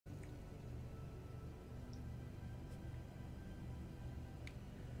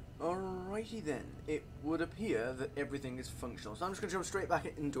Alrighty then, it would appear that everything is functional, so I'm just going to jump straight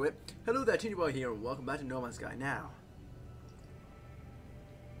back into it. Hello there, Teeny Boy here, and welcome back to No Man's Sky. Now,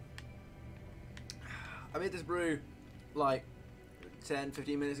 I made this brew like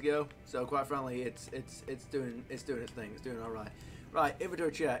 10-15 minutes ago, so quite frankly, it's doing its thing. It's doing all right. Right,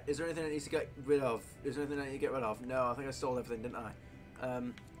 inventory check. Is there anything that needs to get rid of? Is there anything I need to get rid of? No, I think I sold everything, didn't I?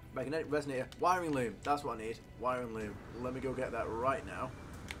 Magnetic resonator, wiring loom. That's what I need. Wiring loom. Let me go get that right now.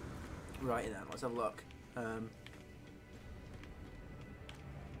 Right then, let's have a look.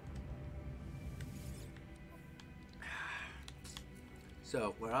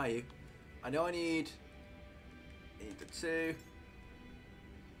 So, where are you? I know I need the 2.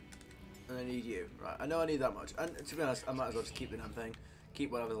 And I need you. Right, I know I need that much. And to be honest, I might as well just keep the damn thing.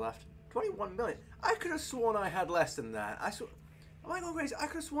 Keep whatever's left. 21 million. I could have sworn I had less than that. Am I going crazy? I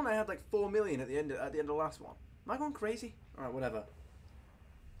could have sworn I had like 4 million at the end of the last one. Am I going crazy? Alright, whatever.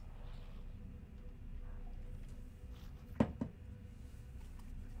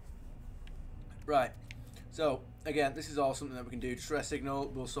 Right, so again, this is all something that we can do. Stress signal,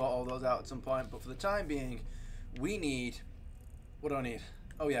 we'll sort all those out at some point, but for the time being, we need, what do I need?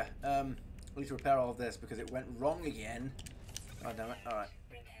 Oh yeah, I need to repair all of this because it went wrong again. Oh damn it, alright.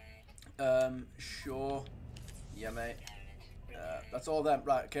 Sure, yeah mate, that's all that,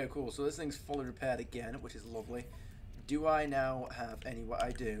 right, okay cool, so this thing's fully repaired again, which is lovely. Do I now have any, what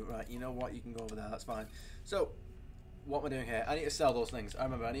I do, right, you know what, you can go over there, that's fine. So, what am I doing here? I need to sell those things. I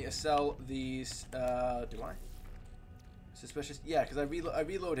remember I need to sell these. Do I? Suspicious. Yeah, because I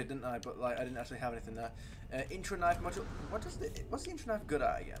reloaded, didn't I? But like I didn't actually have anything there. Intra knife module. What's the intra knife good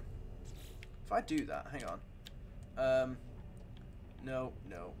at again? If I do that, hang on. No.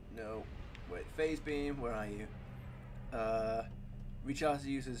 Wait, phase beam. Where are you? Recharge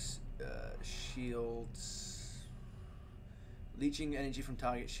uses shields. Leeching energy from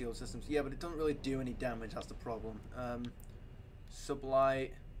target shield systems. Yeah, but it doesn't really do any damage. That's the problem.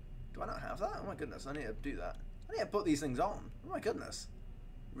 Sublight. Do I not have that? Oh my goodness, I need to do that. I need to put these things on. Oh my goodness.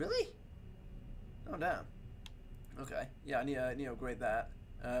 Really? Oh damn. Okay. Yeah, I need to upgrade that.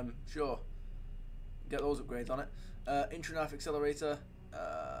 Sure. Get those upgrades on it. Intranaf accelerator.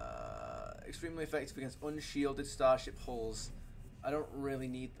 Extremely effective against unshielded starship hulls. I don't really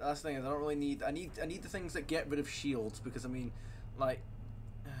need. That's the thing is, I don't really need. I need the things that get rid of shields because I mean, like,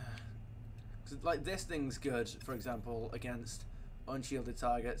 like this thing's good, for example, against unshielded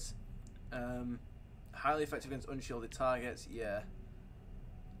targets. Highly effective against unshielded targets. Yeah.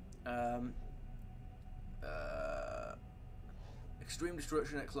 Extreme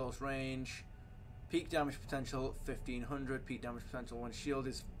destruction at close range. Peak damage potential 1500. Peak damage potential when shield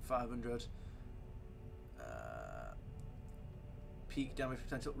is 500. Peak damage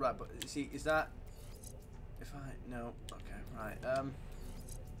potential, right? But see, is that if I no? Okay, right.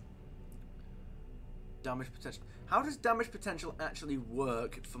 Damage potential. How does damage potential actually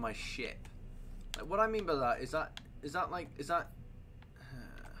work for my ship? Like, what I mean by that is that because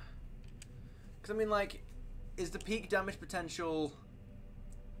I mean like, is the peak damage potential?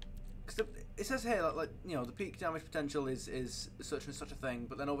 Because it says here like you know the peak damage potential is such and such a thing,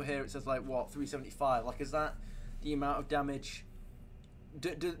 but then over here it says like what 375. Like, is that the amount of damage?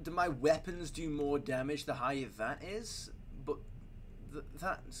 Do my weapons do more damage the higher that is? But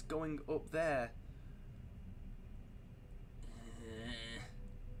that's going up there.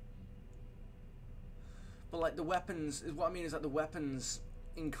 But like the weapons, what I mean is that the weapons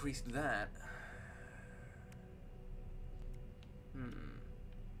increased that.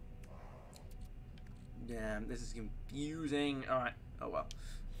 Damn, this is confusing. Alright, oh well.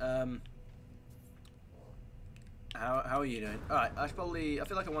 How are you doing? Alright, I feel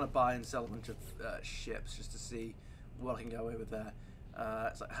like I want to buy and sell a bunch of ships just to see what I can get away with there.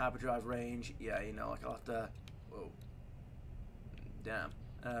 It's like hyperdrive range. Yeah, you know, like I'll have to. Whoa. Damn.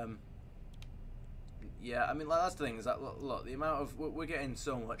 Yeah, I mean, like, that's the thing is that look, the amount of we're getting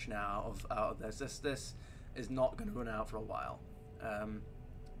so much now out of this. This is not going to run out for a while.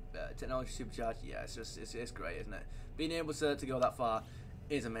 Technology supercharged. Yeah, it's great, isn't it? Being able to go that far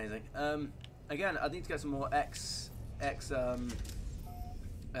is amazing. Again, I need to get some more X upgrades.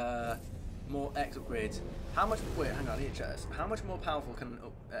 How much? Wait, hang on, I need to check this. How much more powerful can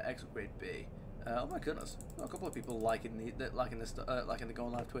an X upgrade be? Oh my goodness, a couple of people liking the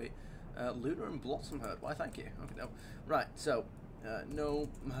Going Live tweet. Lunar and Blossom Herd. Why, thank you. Okay, no. Right, so No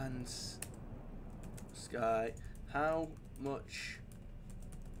Man's Sky. How much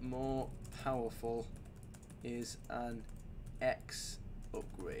more powerful is an X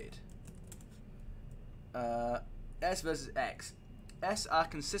upgrade? S versus X. S are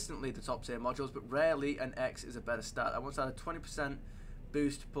consistently the top tier modules, but rarely an X is a better start. I once had a 20%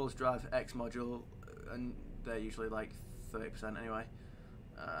 boost pulse drive X module, and they're usually like 30% anyway.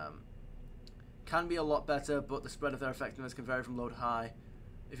 Can be a lot better, but the spread of their effectiveness can vary from low to high.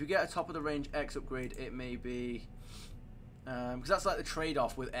 If you get a top of the range X upgrade, it may be because that's like the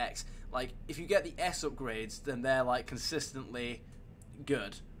trade-off with X. Like if you get the S upgrades, then they're like consistently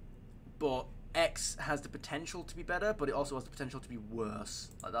good, but X has the potential to be better, but it also has the potential to be worse.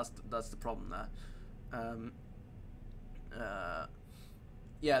 Like that's the problem there.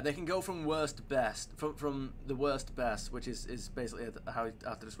 Yeah, they can go from worst to best, from the worst to best, which is basically how you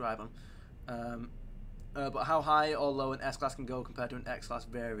have to describe them. But how high or low an S class can go compared to an X class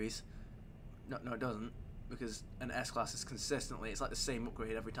varies. No, it doesn't, because an S class is consistently, it's like the same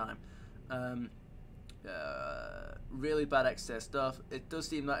upgrade every time. Really bad X tier stuff. It does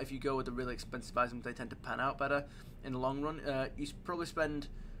seem that if you go with the really expensive items, they tend to pan out better in the long run. You probably spend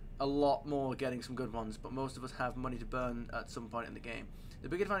a lot more getting some good ones, but most of us have money to burn at some point in the game. The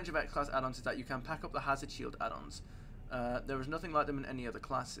big advantage of X class add-ons is that you can pack up the hazard shield add-ons. There is nothing like them in any other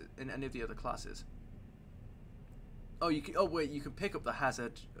classes. In any of the other classes. Oh, you can. Oh wait, you can pick up the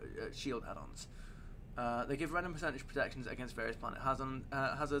hazard shield add-ons. They give random percentage protections against various planet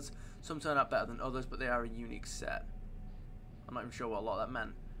hazards. Some turn out better than others, but they are a unique set. I'm not even sure what a lot of that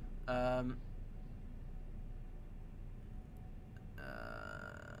meant.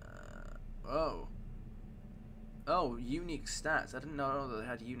 Oh, unique stats. I didn't know that they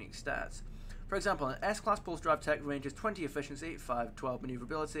had unique stats. For example, an S-Class Pulse Drive Tech ranges 20 efficiency, 5-12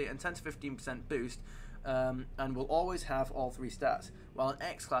 maneuverability, and 10 to 15% boost, and will always have all three stats, while an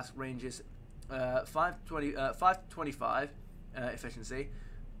X-Class ranges 5 to 25 efficiency,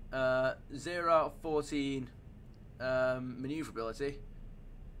 0 out of 14 maneuverability,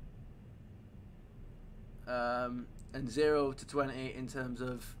 and 0 to 20 in terms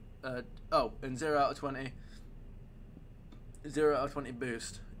of and 0 out of 20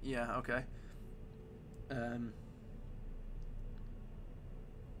 boost. Yeah, okay.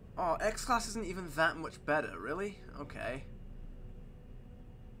 Oh, X class isn't even that much better, really? Okay.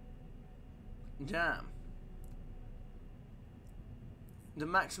 Damn. The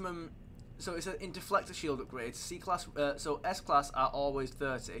maximum, so it's in deflector shield upgrades. C class, so S class are always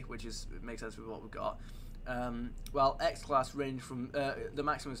 30, which makes sense with what we've got. While X class range from the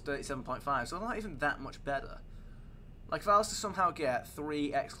maximum is 37.5, so not even that much better. Like if I was to somehow get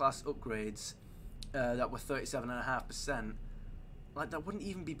 3 X class upgrades that were 37.5%, like that wouldn't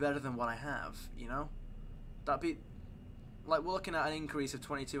even be better than what I have, you know? That'd be like we're looking at an increase of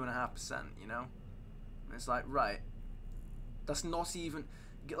 22.5%, you know? And it's like, right, that's not even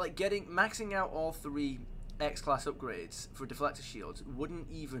like maxing out all 3 X class upgrades for deflector shields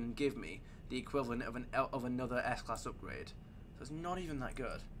wouldn't even give me the equivalent of another S class upgrade. So it's not even that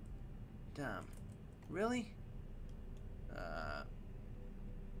good. Damn. Really?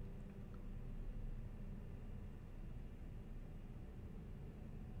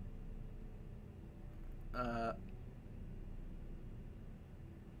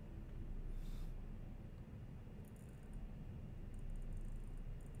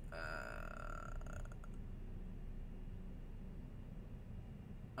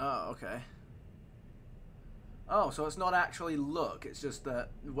 Oh, okay. Oh, so it's not actually luck, it's just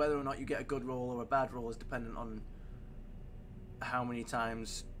that whether or not you get a good roll or a bad roll is dependent on how many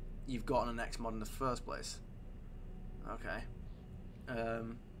times you've gotten an X mod in the first place. Okay.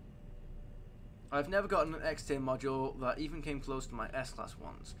 I've never gotten an X tier module that even came close to my S class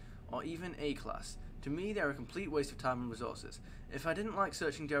ones, or even A class. To me, they're a complete waste of time and resources. If I didn't like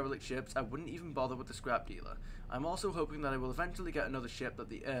searching derelict ships, I wouldn't even bother with the scrap dealer. I'm also hoping that I will eventually get another ship than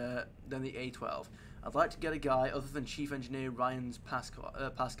the A-12. I'd like to get a guy other than Chief Engineer Ryan's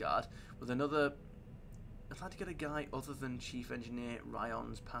Passguard with another. I'd like to get a guy other than Chief Engineer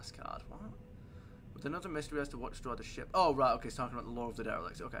Ryan's Passguard. What? With another mystery as to what destroyed the ship. Oh right, okay, it's talking about the lore of the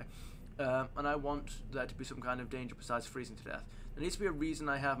derelicts. Okay. And I want there to be some kind of danger besides freezing to death. There needs to be a reason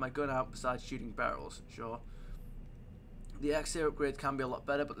I have my gun out besides shooting barrels. Sure. The X-tier upgrade can be a lot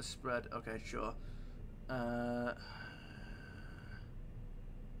better, but the spread... Okay, sure.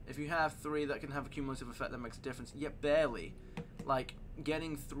 If you have 3 that can have a cumulative effect that makes a difference. Yet barely. Like,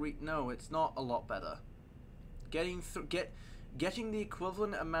 getting 3... No, it's not a lot better. Getting the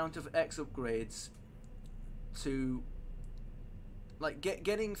equivalent amount of X upgrades to... Like,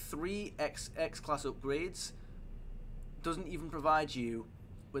 getting 3 X class upgrades doesn't even provide you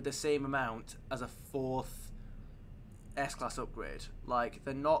with the same amount as a 4th S class upgrade. Like,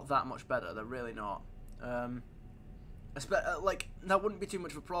 they're not that much better. They're really not. Like, that wouldn't be too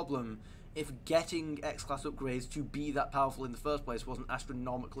much of a problem if getting X class upgrades to be that powerful in the first place wasn't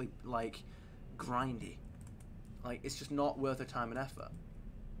astronomically, like, grindy. Like, it's just not worth the time and effort.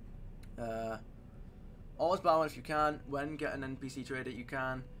 Always buy one if you can. When get an NPC trader, you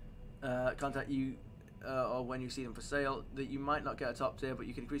can contact you or when you see them for sale. That you might not get a top tier, but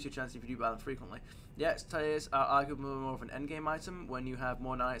you can increase your chance if you do buy them frequently. The X tiers are arguably more of an endgame item when you have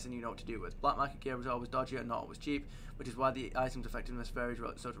more knights and you know what to do with. Black market gear is always dodgy and not always cheap, which is why the item's effectiveness varies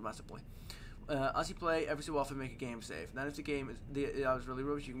so dramatically. As you play, every so often make a game save. Then if the game is really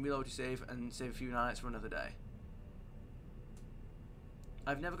rubbish, you can reload your save and save a few knights for another day.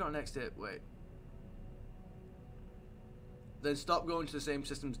 I've never got an X tier. Wait. Then stop going to the same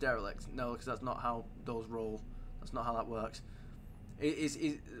system's derelict. No, because that's not how those roll. That's not how that works.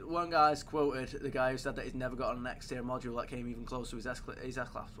 One guy's quoted the guy who said that he's never got an X tier module that came even close to his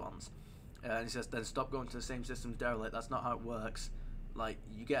S-class ones. And he says, then stop going to the same system's derelict. That's not how it works. Like,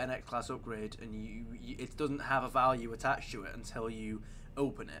 you get an X-class upgrade and it doesn't have a value attached to it until you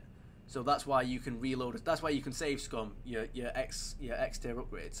open it. So that's why you can reload it. That's why you can save scum your X tier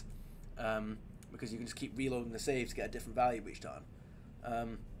upgrades. Because you can just keep reloading the saves to get a different value each time. A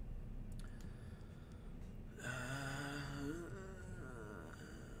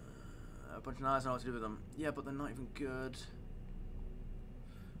bunch of knives know what to do with them. Yeah, but they're not even good.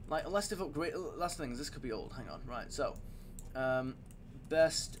 Like, unless they've upgraded. Last things, this could be old. Hang on. Right, so.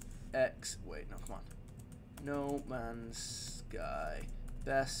 Best X. Wait, no, come on. No Man's Sky.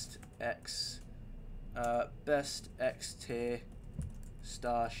 Best X tier.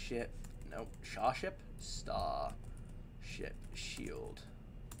 Starship. No, Starship? Starship Shield.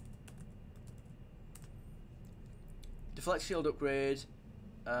 Deflect shield upgrade.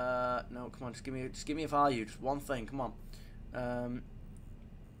 No, come on, just give me a value, just one thing, come on.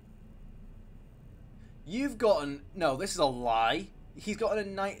 You've gotten no, this is a lie. He's gotten a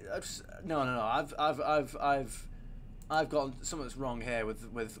night. No. I've gotten something that's wrong here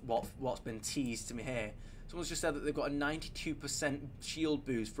with what's been teased to me here. Someone's just said that they've got a 92% shield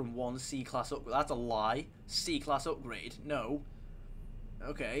boost from one C-class upgrade. That's a lie. C-class upgrade. No.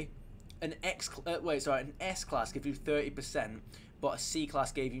 Okay. An S-class gives you 30%, but a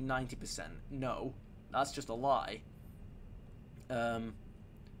C-class gave you 90%. No. That's just a lie.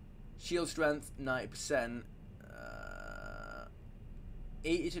 Shield strength, 90%.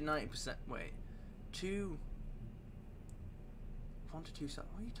 80 to 90%. Wait. 1 to 2. What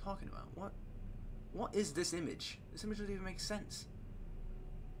are you talking about? What is this image? This image doesn't even make sense.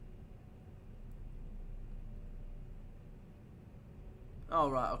 Oh,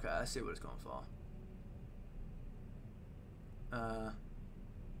 right, okay, I see what it's going for.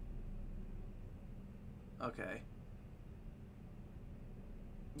 Okay.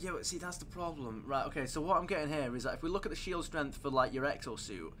 Yeah, but see, that's the problem. Right, okay, so what I'm getting here is that if we look at the shield strength for, like, your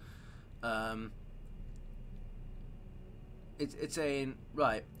exosuit, it's saying,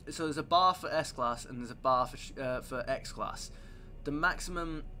 right, so there's a bar for S-class and there's a bar for X-class. The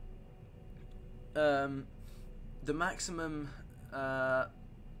maximum,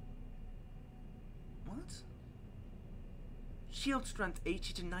 what? Shield strength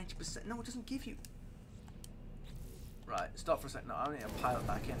 80 to 90%. No, it doesn't give you. Right, stop for a second. No, I need to pilot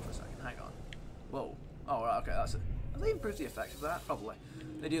back in for a second. Hang on. Whoa. Oh, right, okay, that's it. Have they improved the effect of that? Probably.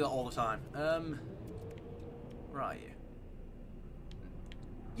 They do that all the time. Right.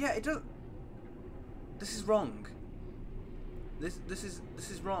 Yeah, it does. This is wrong. This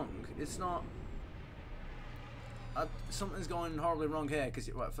is wrong. It's not. Something's going horribly wrong here because,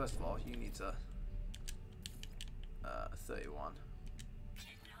 well, first of all, you need to 31.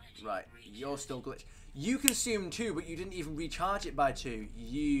 Right, you're still glitched. You consumed 2, but you didn't even recharge it by 2.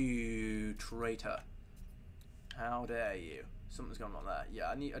 You traitor! How dare you? Something's going on there.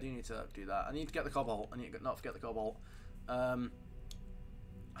 Yeah, I do need to do that. I need to get the cobalt. I need to not forget the cobalt. How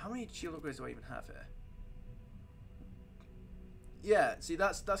many shield upgrades do I even have here? Yeah, see,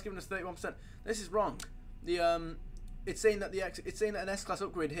 that's giving us 31%. This is wrong. The it's saying that an S-class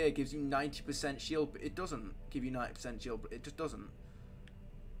upgrade here gives you 90% shield, but it doesn't give you 90% shield. It just doesn't.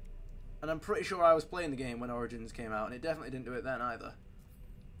 And I'm pretty sure I was playing the game when Origins came out, and it definitely didn't do it then either.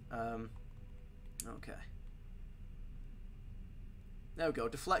 Okay. There we go.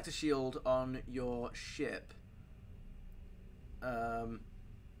 Deflect a shield on your ship.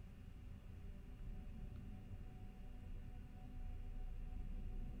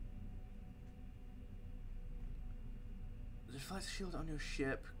 Deflect shield on your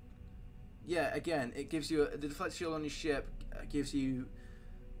ship. Yeah, again, it gives you the deflect shield on your ship gives you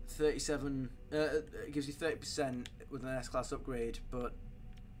 37. It gives you 30% with an S-class upgrade, but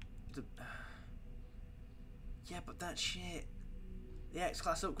yeah, but that shit. The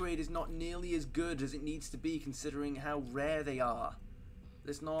X-class upgrade is not nearly as good as it needs to be, considering how rare they are.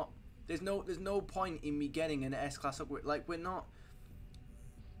 There's not. There's no point in me getting an S-Class upgrade. Like, we're not...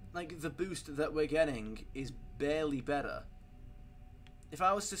 Like, the boost that we're getting is barely better. If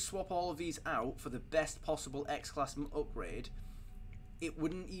I was to swap all of these out for the best possible X-Class upgrade, it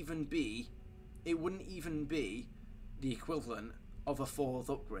wouldn't even be the equivalent of a 4th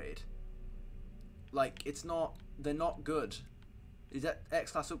upgrade. Like, it's not... They're not good. These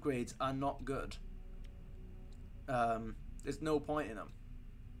X-Class upgrades are not good. There's no point in them.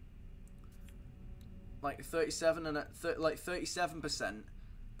 Like 37%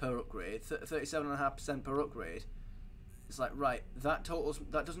 per upgrade, 37.5% per upgrade. It's like, right, that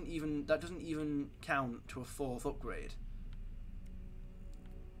doesn't even count to a 4th upgrade.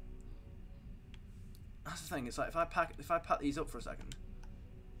 That's the thing. It's like if I pack these up for a second.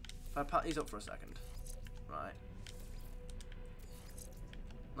 Right.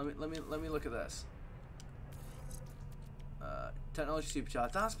 Let me look at this. Technology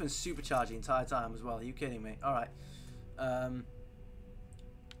supercharged. That's been supercharged the entire time as well. Are you kidding me? All right.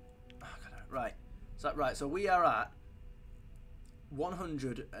 Right. So we are at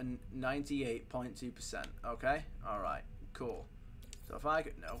 198.2%. Okay. All right. Cool. So if I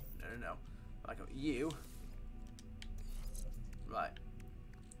could no. If I go you. Right.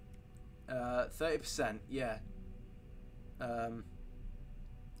 30%. Yeah.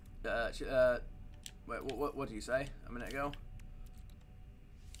 Wait. What do you say a minute ago?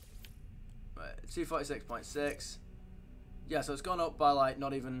 246.6. Yeah, so it's gone up by like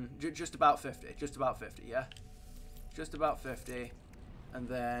not even just about 50. Just about 50, yeah. Just about 50. And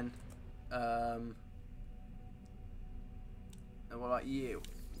then and what about you?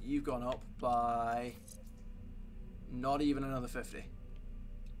 You've gone up by not even another 50.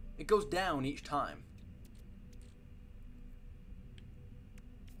 It goes down each time.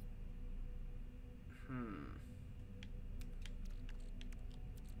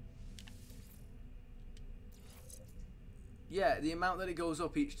 Yeah, the amount that it goes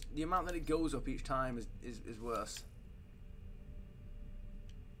up each time is worse.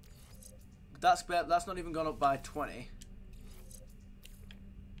 That's not even gone up by 20.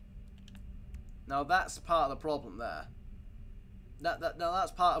 Now that's part of the problem there. Now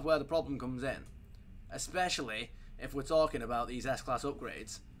that's part of where the problem comes in, especially if we're talking about these S-Class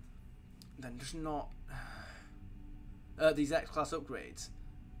upgrades. Then just not these X-Class upgrades,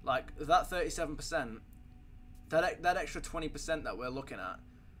 like that 37%. That extra 20% that we're looking at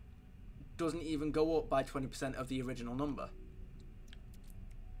doesn't even go up by 20% of the original number.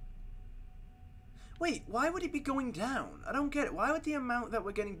 Wait, why would it be going down? I don't get it. Why would the amount that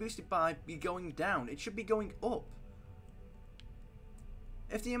we're getting boosted by be going down? It should be going up.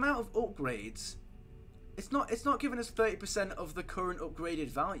 If the amount of upgrades, it's not giving us 30% of the current upgraded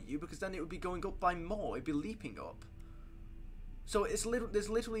value, because then it would be going up by more. It'd be leaping up. So there's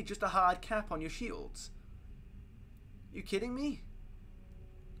literally just a hard cap on your shields. You kidding me?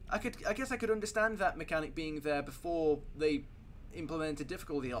 I guess I could understand that mechanic being there before they implemented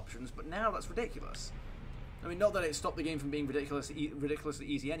difficulty options, but now that's ridiculous. I mean, not that it stopped the game from being ridiculously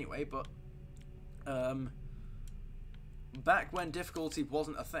easy anyway, but back when difficulty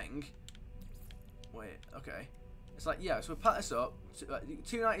wasn't a thing. Wait, okay. It's like, yeah, so we pat this up to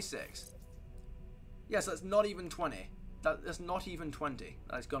 296. Yes, that's not even 20. That's not even 20.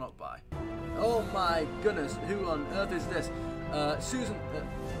 That's gone up by. Oh my goodness, who on earth is this?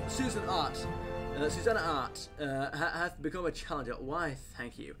 Susanna Art hath become a challenger. Why,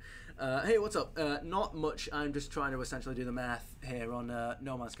 thank you. Hey, what's up? Not much. I'm just trying to essentially do the math here on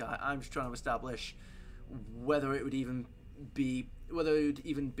No Man's Sky. I'm just trying to establish whether it would even be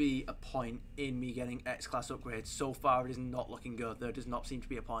a point in me getting X-Class upgrades. So far, it is not looking good. There does not seem to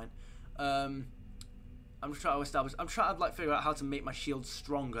be a point. I'm just trying to establish. I'm trying to like figure out how to make my shield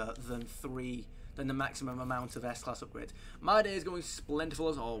stronger than the maximum amount of S-Class upgrades. My day is going splendidful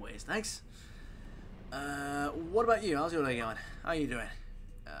as always. Thanks. What about you? How's your day going? How are you doing?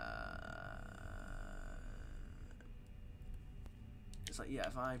 It's like, yeah,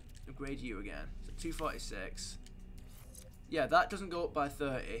 if I upgrade you again, so 246. Yeah, that doesn't go up by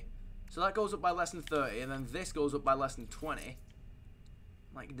 30. So that goes up by less than 30, and then this goes up by less than 20.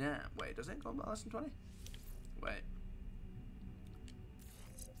 Like, damn. Wait, does it go up by less than 20? Wait.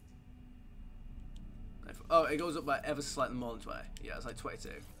 Oh, it goes up by ever so slightly more than 20. Yeah, it's like 22.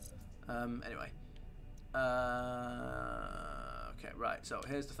 Anyway. Okay, right. So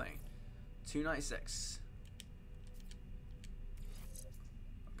here's the thing. 296.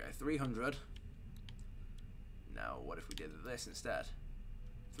 Okay, 300. Now, what if we did this instead?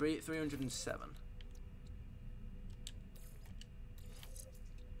 307.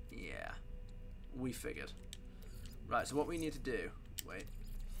 Yeah. We figured. Right, so what we need to do... Wait.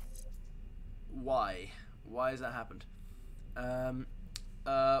 Why? Why has that happened?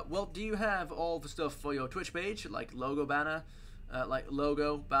 Well, do you have all the stuff for your Twitch page, like logo banner,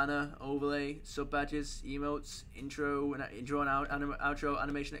 overlay, sub badges, emotes, intro and outro,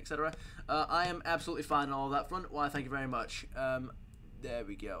 animation, etc.? I am absolutely fine on all that front. Why, thank you very much. There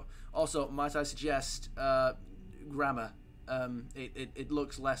we go. Also, might I suggest grammar? It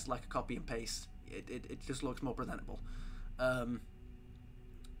looks less like a copy and paste. It just looks more presentable. Yeah,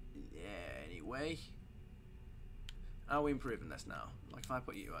 anyway. How are we improving this now? Like if I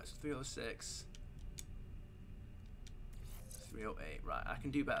put you, right, so 306, 308, right, I can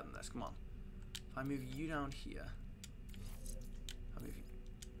do better than this, come on. If I move you down here, I move you.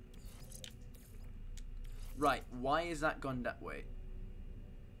 Right, why is that gone that way?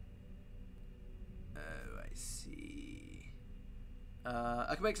 Oh, I see.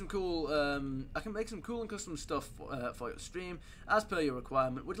 I can make some cool, and custom stuff for your stream, as per your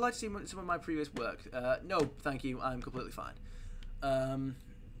requirement. Would you like to see some of my previous work? No, thank you. I'm completely fine.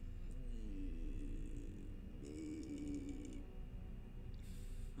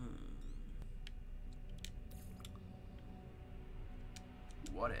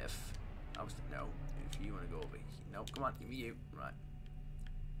 What if I was no? If you want to go over here, no, come on, give me you. Right.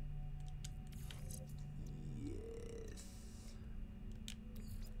 Yes.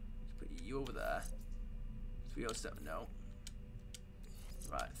 Put you over there. 307. No.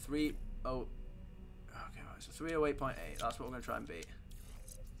 Right. 30. Okay. Right. So 308.8. That's what we're gonna try and beat.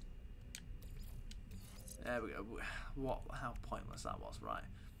 There we go. What? How pointless that was. Right.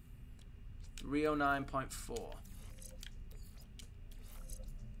 309.4.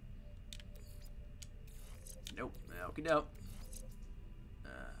 Nope. Okay, nope.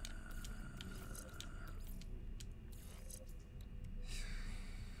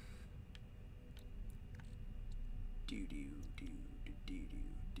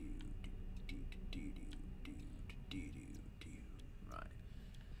 Right.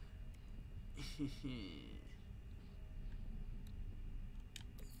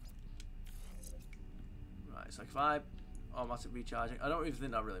 Right. It's like if I automatic recharging. I don't even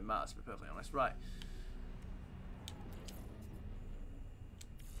think that really matters, to be perfectly honest. Right.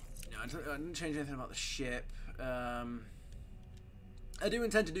 I didn't change anything about the ship. I do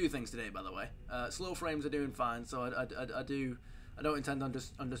intend to do things today, by the way. Slow frames are doing fine, so I don't intend on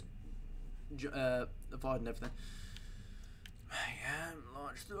just avoiding everything. Yeah,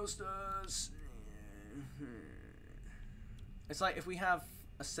 launch thrusters. It's like if we have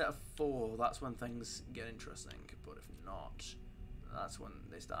a set of 4, that's when things get interesting. But if not, that's when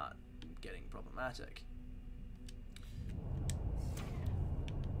they start getting problematic.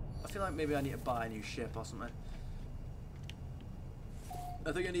 I feel like maybe I need to buy a new ship or something.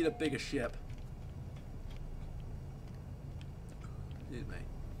 I think I need a bigger ship. Excuse me.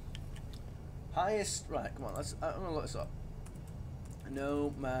 Highest, right, come on, I'm gonna look this up.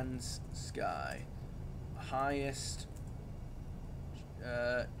 No Man's Sky. Highest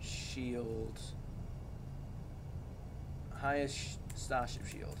shield. Highest starship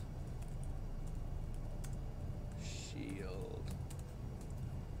shield.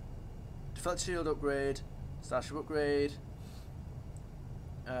 Defense shield upgrade, starship upgrade.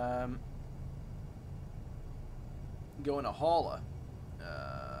 Going a hauler.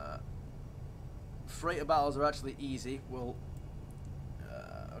 Freighter battles are actually easy. Well,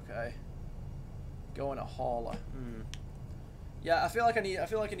 okay. Going a hauler. Yeah, I feel like I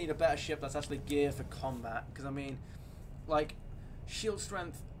need a better ship that's actually geared for combat. Because I mean, like, shield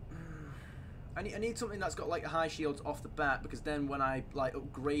strength. I need something that's got like high shields off the bat, because then when I like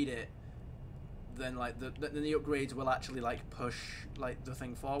upgrade it, then like the upgrades will actually like push like the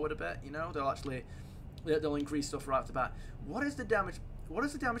thing forward a bit, you know. They'll increase stuff right off the bat. What does the damage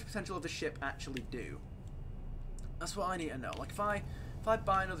potential of the ship actually do? That's what I need to know. Like if I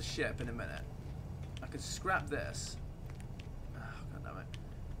buy another ship in a minute, I can scrap this. Oh, God damn it.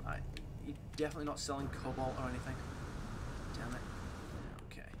 Right, you're definitely not selling cobalt or anything. Damn it.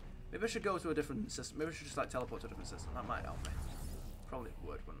 Okay. Maybe I should go to a different system. Maybe I should just like teleport to a different system. That might help me. Probably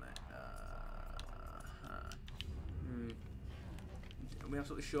would, wouldn't it? Are we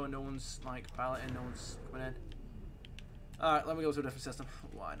absolutely sure no one's like piloting, no one's coming in? Alright, let me go to a different system.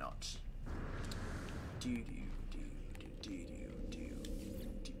 Why not?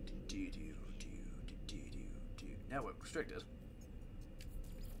 Network restricted.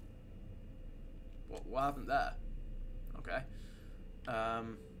 What happened there? Okay.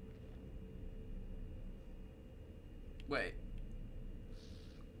 Wait.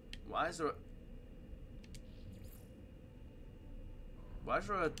 Why is there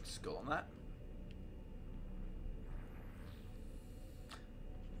a skull on that?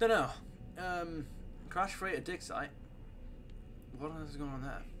 Dunno. Crash freighter dig site. What is going on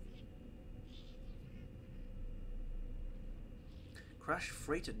there? Crash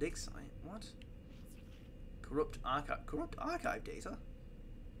freighter dig site? What? Corrupt archive data?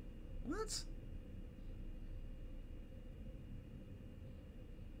 What?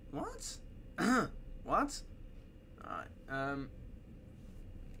 What? What? Alright, I'll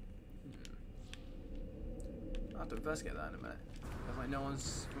have to investigate that in a minute. Definitely no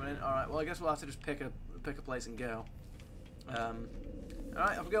one's coming in. Alright, well I guess we'll have to just pick a place and go.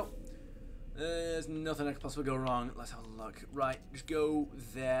 Alright, off we go. There's nothing that could possibly go wrong. Let's have a look. Right, just go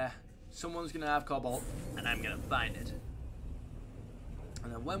there. Someone's gonna have cobalt, and I'm gonna find it.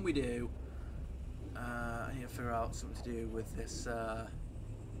 And then when we do, I need to figure out something to do with this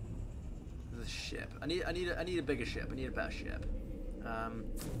this ship. I need a bigger ship. I need a better ship. I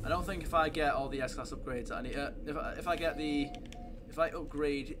don't think if I get all the S-class upgrades, I need if I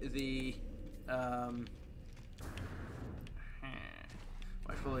upgrade the I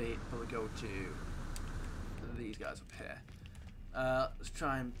probably go to these guys up here. Let's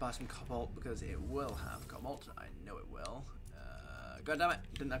try and buy some cobalt because it will have cobalt. I know it will. God damn it,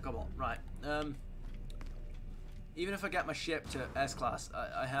 didn't have cobalt. Right. Even if I get my ship to S-class,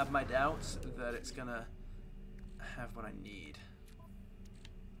 I have my doubts that it's gonna have what I need.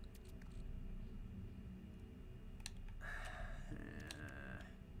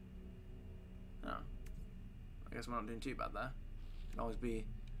 Oh. I guess we're not doing too bad there. Can always be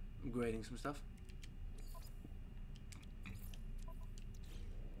upgrading some stuff.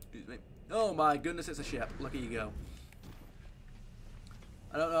 Excuse me. Oh my goodness, it's a ship. Look at you go.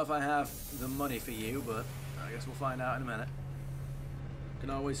 I don't know if I have the money for you, but I guess we'll find out in a minute. Can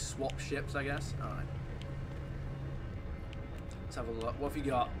always swap ships, I guess. Alright. Let's have a look. What have you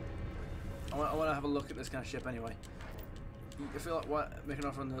got? I want to have a look at this kind of ship anyway. I feel like what? Make an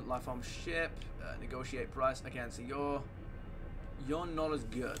offer on the lifeform ship. Negotiate price. Again, so you're not as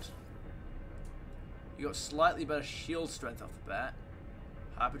good. You got slightly better shield strength off the bat.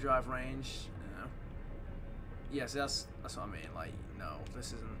 Hyperdrive range. You know. Yes, that's what I mean. Like, no, this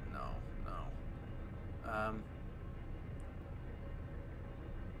isn't. No.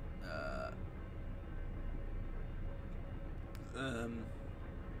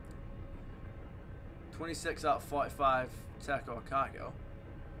 26 out of 45 tech or cargo.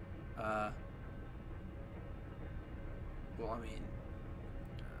 Well, I mean,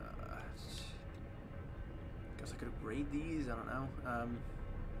 guess I could upgrade these. I don't know.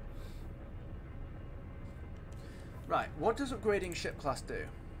 Right, what does upgrading ship class do?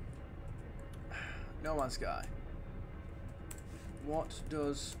 No Man's Sky. What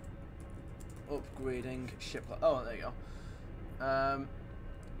does upgrading ship class? Oh, there you go.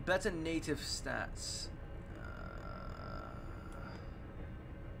 Better native stats.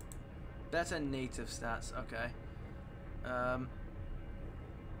 Better native stats. Okay.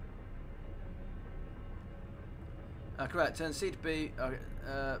 Correct. Turn C to B. Okay.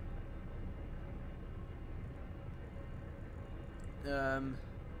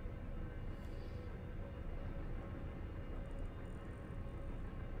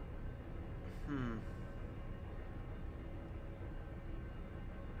 Hmm.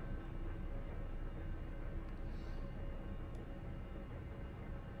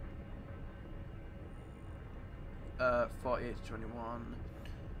 48 to 21.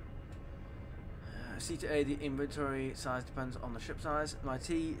 C to A, the inventory size depends on the ship size. My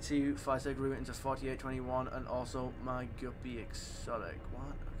T to fighter grew into 4821, and also my guppy exotic. What?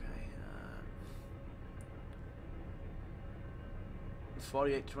 Okay.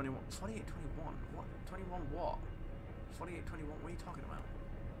 4821. 4821. What? 21 what? 4821. What are you talking about?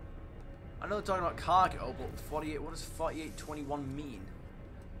 I know they're talking about cargo, but 48. What does 4821 mean?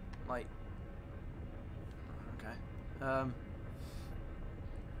 Like. Okay.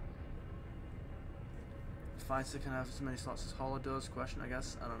 Fighter can have as many slots as Holo does. Question, I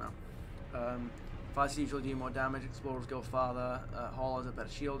guess. I don't know. Fighters usually do more damage. Explorers go farther. Holos are better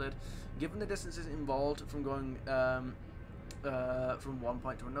shielded. Given the distances involved from going from one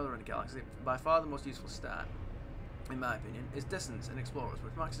point to another in a galaxy, by far the most useful stat, in my opinion, is distance in Explorers,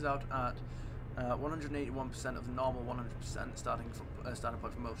 which maxes out at 181% of the normal 100% starting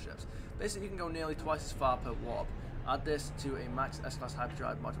point for most ships. Basically, you can go nearly twice as far per warp. Add this to a max S-class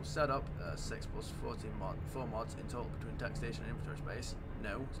hyperdrive module setup, 6 plus 4 mods in total between tech station and inventory space.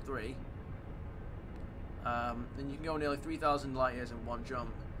 No, it's 3. Then you can go nearly 3,000 light years in one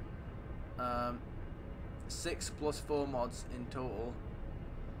jump. 6 plus 4 mods in total.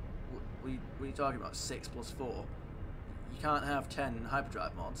 What are you talking about? 6 plus 4? You can't have 10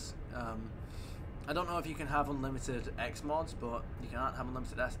 hyperdrive mods. I don't know if you can have unlimited X mods, but you can't have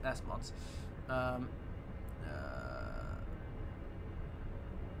unlimited S mods.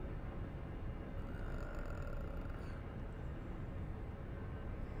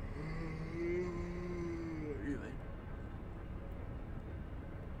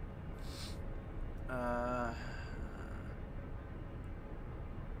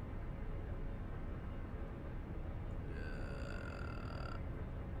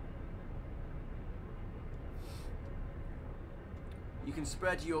 You can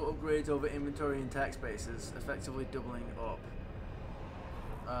spread your upgrades over inventory and tech spaces, effectively doubling up.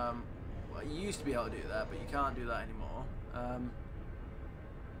 Well, you used to be able to do that, but you can't do that anymore.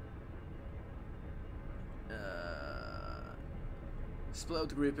 Split up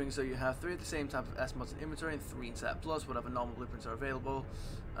the grouping so you have 3 of the same type of S mods in inventory and 3 in set plus whatever normal blueprints are available.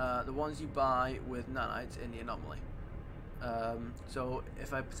 The ones you buy with nanites in the anomaly. So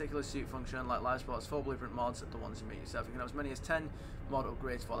if a particular suit function like live spots, 4 blueprint mods are the ones you make yourself. You can have as many as 10 mod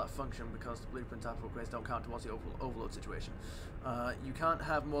upgrades for that function because the blueprint type of upgrades don't count towards the overload situation. You can't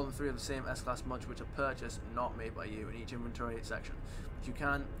have more than 3 of the same S-class mods which are purchased, not made by you, in each inventory section. But you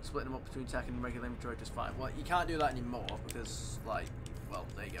can split them up between tech and regular inventory just fine. Well, you can't do that anymore because, like, well,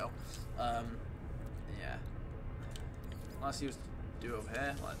 there you go. Yeah. Unless you was to do it over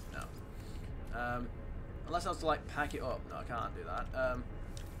here, like, no. Unless I was to like pack it up. No, I can't do that.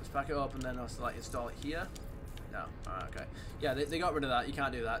 Let's pack it up and then I was to like install it here. No. Alright, okay. Yeah, they got rid of that. You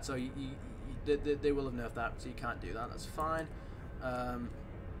can't do that. So they will have nerfed that. So you can't do that. That's fine. Oh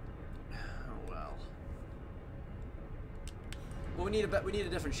well. Well, we need a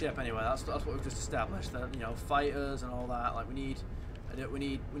different ship anyway. That's what we've just established. That, you know, fighters and all that. Like we need a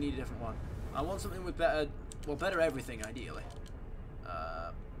different one. I want something with better everything ideally.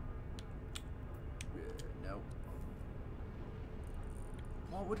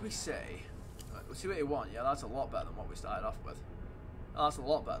 What would we say? 281, yeah, that's a lot better than what we started off with. Oh, that's a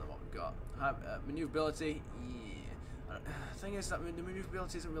lot better than what we've got. Maneuverability, yeah. Thing is that the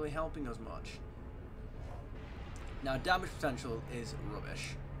maneuverability isn't really helping us much. Now, damage potential is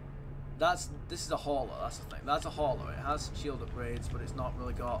rubbish. This is a hauler, that's the thing. That's a hauler. It has shield upgrades, but it's not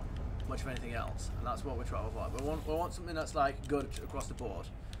really got much of anything else, and that's what we're trying to avoid. We want something that's like good across the board.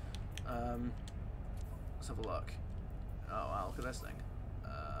 Let's have a look. Oh wow, look at this thing.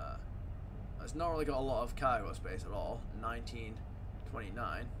 It's not really got a lot of cargo space at all. 19,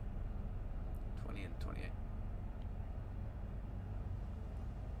 29, 20 and 28.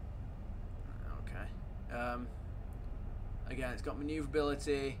 Okay. Again, it's got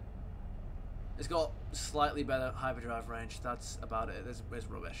maneuverability. It's got slightly better hyperdrive range. That's about it. It's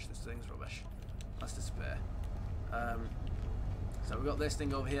rubbish. This thing's rubbish. That's despair. So we've got this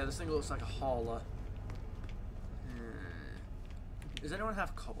thing over here. This thing looks like a hauler. Does anyone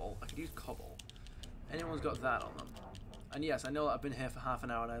have cobble? I could use cobble. Anyone's got that on them? And yes, I know that I've been here for half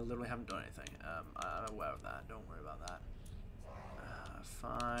an hour and I literally haven't done anything. I'm aware of that. Don't worry about that.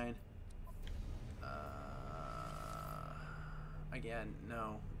 Fine. Again,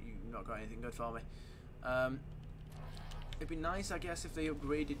 no. You've not got anything good for me. It'd be nice, I guess, if they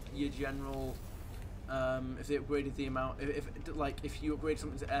upgraded your general... if they upgraded the amount... If you upgrade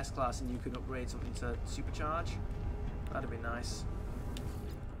something to S-class and you could upgrade something to supercharge. That'd be nice.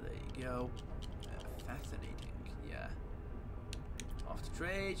 Go. Fascinating, yeah. Off to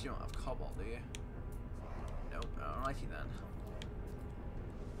trade. You don't have cobalt, do you? Nope. Alrighty then.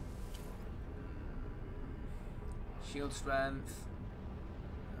 Shield strength.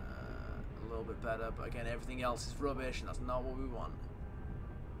 A little bit better, but again, everything else is rubbish, and that's not what we want.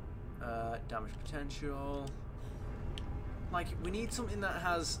 Damage potential. Like, we need something that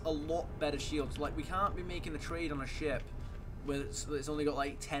has a lot better shields. Like, we can't be making a trade on a ship where it's only got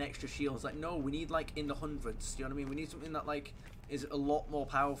like 10 extra shields. Like, no, we need like in the hundreds. Do you know what I mean? We need something that like is a lot more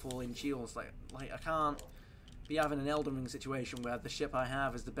powerful in shields. Like I can't be having an Elden Ring situation where the ship I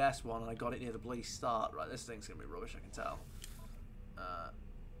have is the best one and I got it near the bloody start. Right, this thing's gonna be rubbish, I can tell.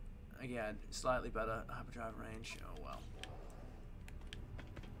 Again, slightly better hyperdrive range. Oh well.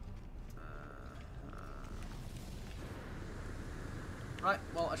 Right,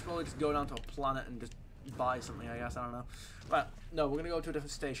 well, I should probably just go down to a planet and just buy something, I guess. I don't know. Right, no, we're gonna go to a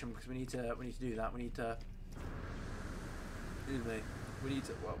different station because we need to do that. We need to.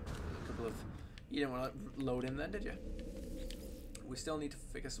 Well, a couple of. You didn't want to load in then, did you? We still need to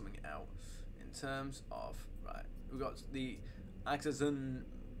figure something out in terms of right. We got the Axazun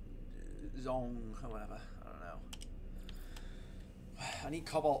Zong or whatever. I don't know. I need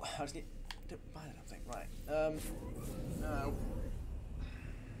cobalt. I just need to buy that thing. Right. No.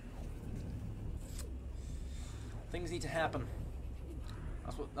 Things need to happen.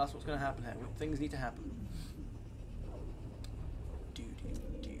 That's what's gonna happen here. Things need to happen.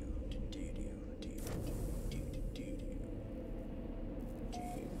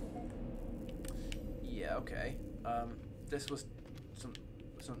 Yeah, okay. This was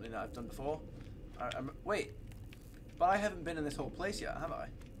something that I've done before. Wait, but I haven't been in this whole place yet, have I?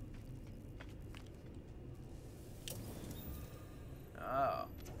 Oh,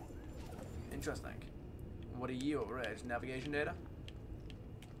 interesting. What are you over here? Just navigation data?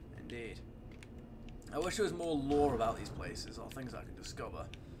 Indeed. I wish there was more lore about these places or things I could discover.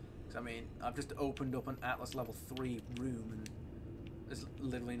 Because, I mean, I've just opened up an Atlas level 3 room and there's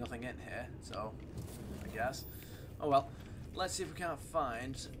literally nothing in here, so I guess. Oh well. Let's see if we can't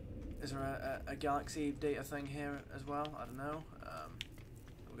find... Is there a galaxy data thing here as well? I don't know.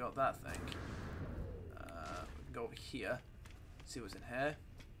 We got that thing. We can go over here. See what's in here.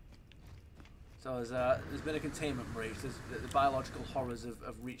 So there's been a containment breach. The biological horrors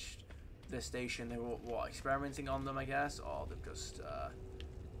have reached this station. They were what, experimenting on them, I guess, or they've just.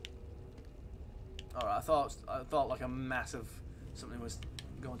 All right, I thought like a massive something was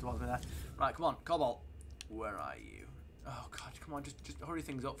going towards me there. Right, come on, Cobalt. Where are you? Oh God, come on, just hurry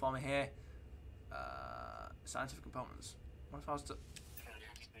things up for me here. Scientific components. What if I was to?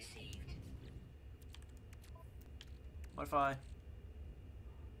 What if I?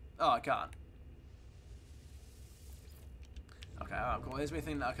 Oh, I can't. Okay, alright, cool. Here's me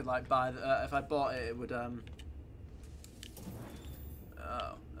thing that I could like buy. If I bought it, it would Oh.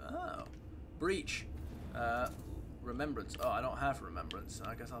 Breach. Remembrance. Oh, I don't have remembrance.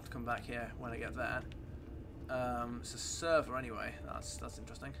 I guess I'll have to come back here when I get that. It's a server anyway. That's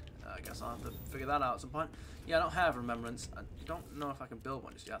interesting. I guess I'll have to figure that out at some point. Yeah, I don't have remembrance. I don't know if I can build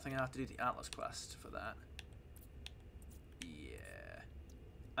one just yet. I think I have to do the Atlas quest for that. Yeah.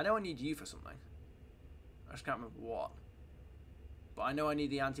 I know I need you for something. I just can't remember what. But I know I need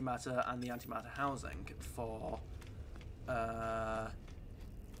the antimatter and the antimatter housing for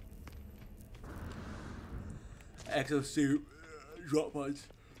exosuit drop pods.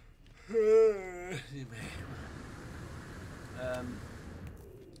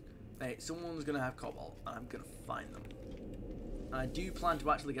 Mate, someone's gonna have cobalt, and I'm gonna find them. And I do plan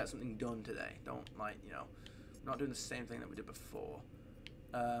to actually get something done today. Don't like, you know, I'm not doing the same thing that we did before.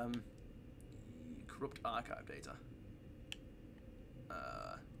 Corrupt archive data.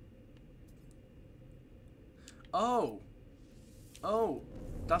 Oh,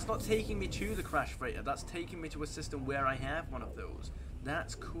 that's not taking me to the crash freighter. That's taking me to a system where I have one of those.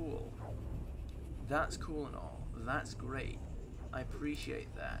 That's cool. That's cool and all. That's great. I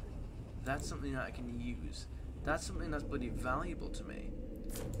appreciate that. That's something that I can use. That's something that's bloody valuable to me.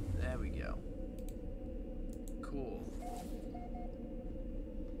 There we go. Cool.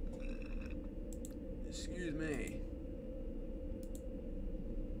 Excuse me.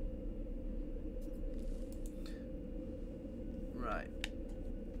 Right.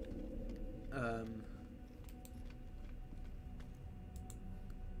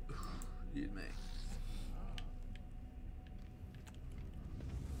 Excuse me.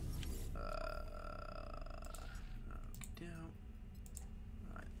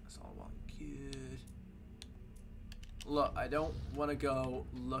 Right, that's all well good. Look, I don't want to go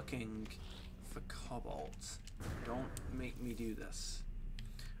looking for cobalt. Don't make me do this.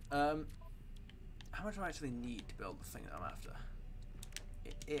 How much do I actually need to build the thing that I'm after?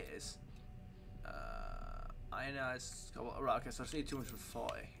 It is ionized cobalt. Right, okay, so I just need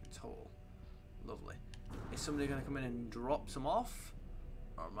 240 in total. Lovely. Is somebody going to come in and drop some off?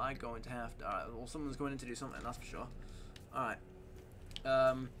 Or am I going to have to? Alright, well, someone's going in to do something, that's for sure. Alright.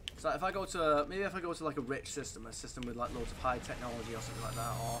 So if I go to, maybe if I go to like a rich system, a system with like loads of high technology or something like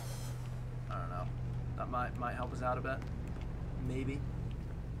that, or, I don't know. That might help us out a bit. Maybe.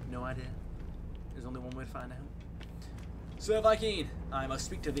 No idea. There's only one way to find out. Sir Viking, I must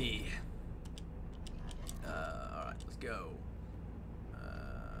speak to thee. Alright, let's go.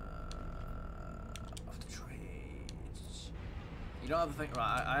 Off to trade. You don't have a thing.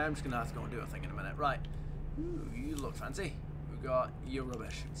 Right, I am just going to have to go and do a thing in a minute. Right. Ooh, you look fancy. We've got your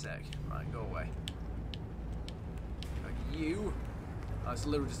rubbish. Sick. Right, go away. Got you. Oh, it's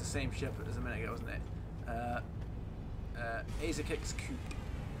literally just the same ship as a minute ago, wasn't it? Azakix Coop.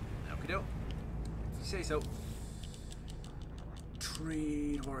 Okie doke. If you say so.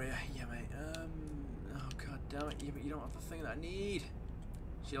 Trade warrior. Yeah, mate. Oh, god damn it. Yeah, but you don't have the thing that I need.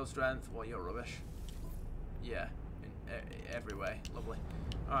 Shield strength. Well, you're rubbish. Yeah. In every way. Lovely.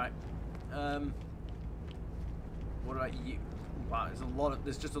 Alright. What about you? Wow,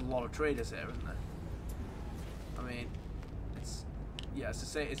 there's just a lot of traders here, isn't there? I mean, it's the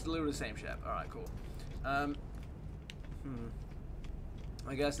same. It's literally the same ship. All right, cool.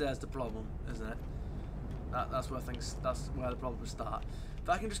 I guess there's the problem, isn't it? That's where the problems start. If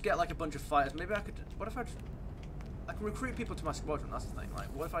I can just get like a bunch of fighters, maybe I could. What if I can recruit people to my squadron? That's the thing. Like,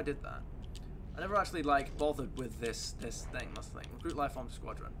 what if I did that? I never actually like bothered with this thing. That's the thing. Recruit life form to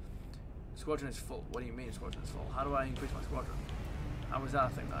squadron. Squadron is full. What do you mean squadron is full? How do I increase my squadron? How is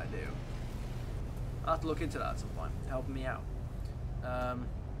that a thing that I do? I'll have to look into that at some point. Help me out.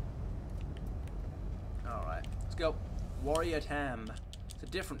 Alright, let's go. Warrior Tam. It's a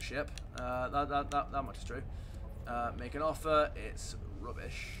different ship. That much is true. Make an offer. It's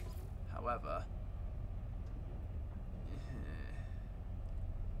rubbish. However,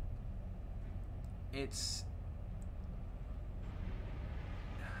 it's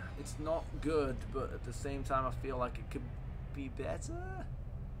not good, but at the same time, I feel like it could be better.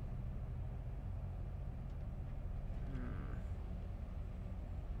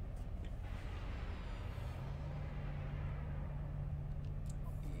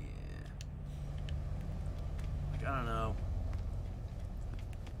 I don't know.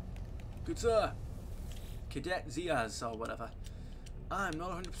 Good sir. Cadet Ziaz or whatever. I'm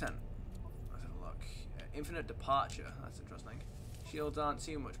not 100%. Let's have a look. Infinite departure. That's interesting. Shields aren't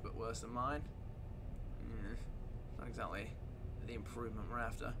too much but worse than mine. Not exactly the improvement we're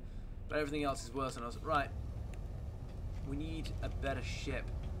after. But everything else is worse than us. Right. We need a better ship.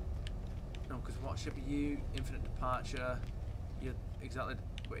 No, because what ship are you? Infinite departure. You're exactly...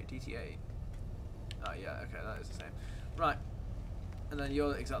 Wait, DT8. Oh yeah, okay, that is the same. Right. And then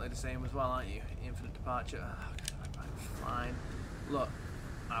you're exactly the same as well, aren't you? Infinite departure. Oh, fine. Look,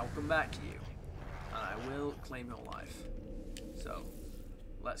 I'll come back to you. And I will claim your life. So,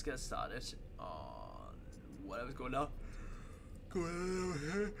 let's get started on whatever's going on.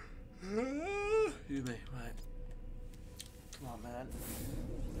 Excuse me, right. Come on, man.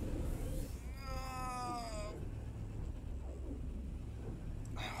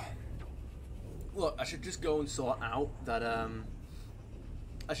 Look, I should just go and sort out that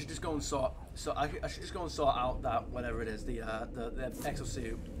I should just go and sort out that whatever it is, the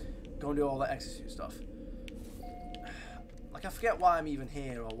exosuit. Go and do all the exosuit stuff. Like, I forget why I'm even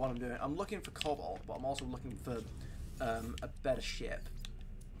here or what I'm doing. I'm looking for cobalt, but I'm also looking for a better ship.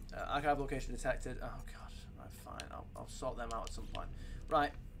 Archive location detected. Oh god, right, fine. I'll sort them out at some point.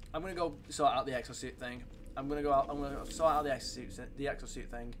 Right, I'm gonna go sort out the exosuit thing. I'm gonna sort out the exosuit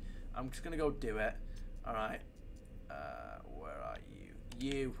thing. I'm just gonna go do it. Alright. Where are you?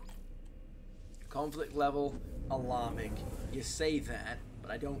 You. Conflict level alarming. You say that,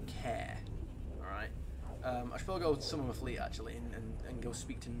 but I don't care. Alright. I should probably go summon a fleet actually and go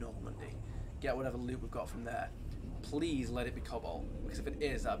speak to Normandy. Get whatever loot we've got from there. Please let it be cobalt. Because if it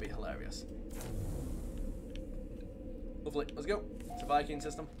is, that'd be hilarious. Lovely. Let's go. It's a Viking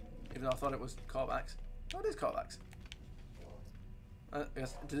system. Even though I thought it was Korvax. Oh, it is Korvax.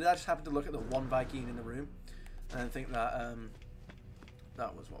 Did I just happen to look at the one Viking in the room and think that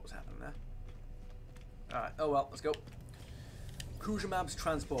that was what was happening there? Alright, oh well, let's go. Kujamab's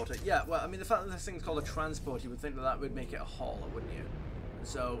transporter. Yeah, well, I mean, the fact that this thing's called a transport, you would think that that would make it a hauler, wouldn't you?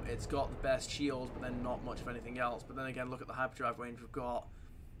 So it's got the best shields, but then not much of anything else. But then again, look at the hyperdrive range we've got.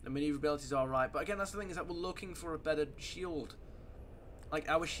 The maneuverability is alright, but again, that's the thing, is that we're looking for a better shield. Like,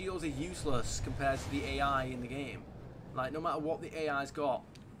 our shields are useless compared to the AI in the game. Like, no matter what the AI's got,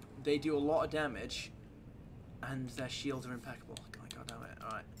 they do a lot of damage, and their shields are impeccable. God damn it.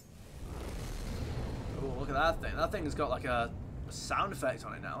 Alright. Oh, look at that thing. That thing's got like a sound effect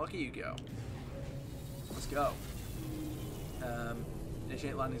on it now. Look at you go. Let's go.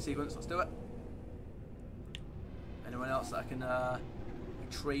 Initiate landing sequence. Let's do it. Anyone else that I can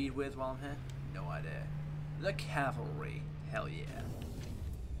trade with while I'm here? No idea. The cavalry. Hell yeah.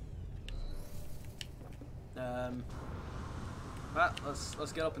 Right,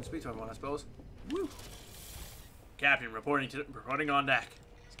 let's get up and speak to everyone, I suppose. Woo! Captain, reporting on deck.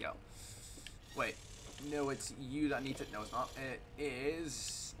 Let's go. Wait, no, it's you that needs it. No, it's not. It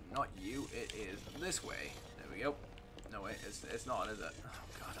is not you. It is this way. There we go. No, wait, it's not, is it? Oh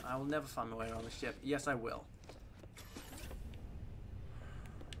god, I will never find my way around the ship. Yes, I will.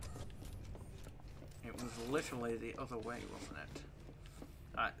 It was literally the other way, wasn't it?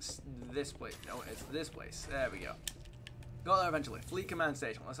 Alright, this place. No, it's this place. There we go. Got there eventually. Fleet command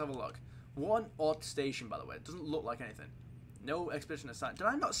station. Let's have a look. One odd station, by the way. It doesn't look like anything. No expedition assigned. Did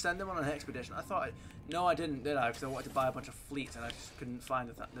I not send them on an expedition? I thought no, I didn't, did I? Because I wanted to buy a bunch of fleets and I just couldn't find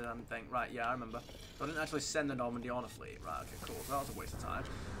the damn thing. Right, yeah, I remember. So I didn't actually send the Normandy on a fleet. Right, okay, cool. So that was a waste of time.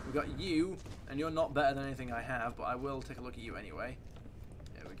 We've got you, and you're not better than anything I have, but I will take a look at you anyway.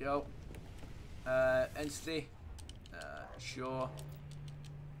 There we go. Entity. Sure.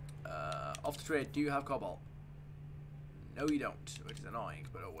 Off the trade. Do you have cobalt? No, you don't, which is annoying,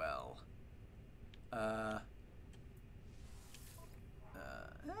 but oh well.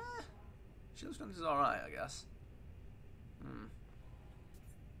 Shield strength is alright, I guess.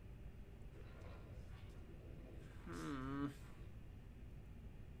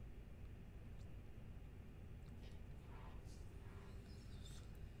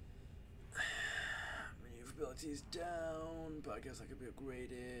 Maneuverability is down, but I guess that could be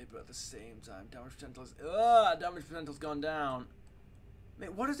upgraded. But at the same time, damage potential is... damage potential's gone down.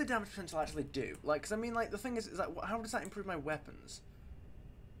 Mate, what does the damage potential actually do? Like, because I mean, like, the thing is that how does that improve my weapons?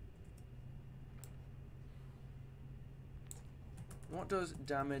 What does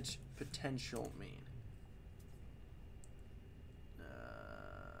damage potential mean?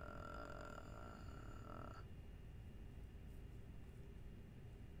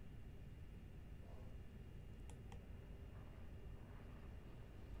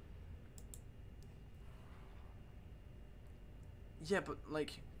 Yeah, but,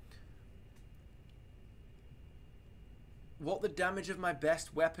 like... What the damage of my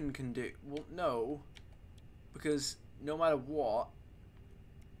best weapon can do? Well, no. Because no matter what...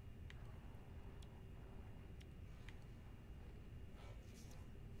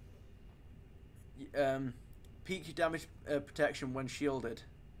 peak damage protection when shielded.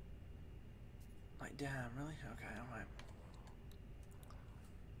 Like, damn, really? Okay, alright.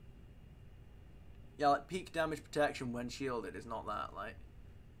 Yeah, like, peak damage protection when shielded is not that, like...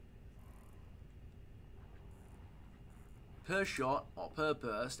 Per shot, or per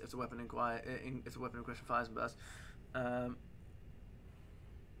burst, if the weapon in question fires and bursts.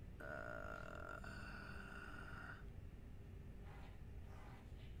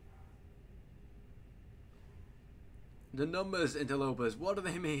 The numbers, interlopers, what do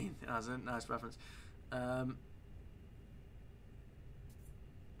they mean? As a nice reference.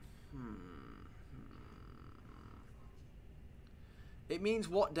 It means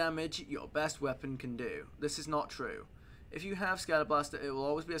what damage your best weapon can do. This is not true. If you have Scatter Blaster, it will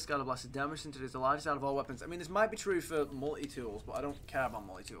always be a Scatter Blaster damage since it is the largest out of all weapons. I mean, this might be true for multi-tools, but I don't care about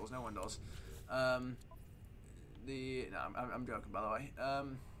multi-tools. No one does. No, I'm joking, by the way.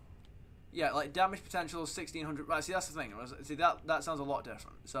 Yeah, like, damage potential 1600. Right, see, that's the thing. See, that sounds a lot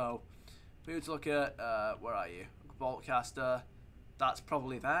different. So, if we were to look at, where are you? Bolt Caster. That's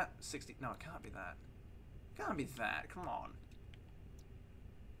probably that. 60. No, it can't be that. It can't be that. Come on.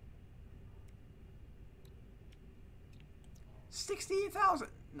 16,000.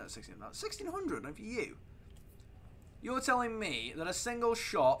 No, 16,000. 1,600 for you. You're telling me that a single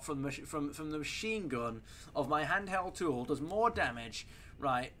shot from the machine gun of my handheld tool does more damage,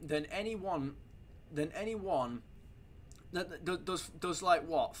 right, than anyone that does like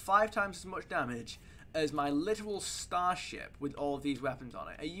what, 5 times as much damage as my literal starship with all of these weapons on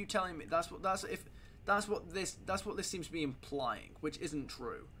it? Are you telling me that's what this seems to be implying, which isn't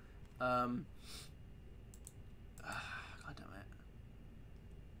true? God damn it.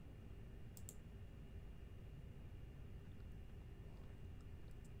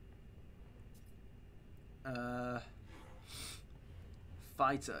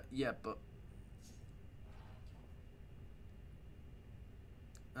 Fighter, yeah, but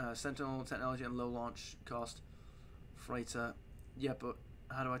Sentinel technology and low launch cost. Freighter, yeah, but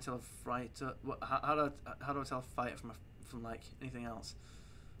how do I tell a fighter? How do I tell a fighter from like anything else?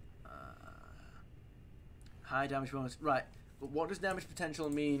 High damage bonus, right? But what does damage potential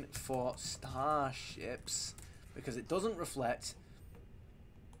mean for starships? Because it doesn't reflect.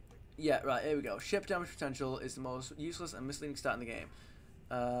 Yeah, right, here we go. Ship damage potential is the most useless and misleading stat in the game.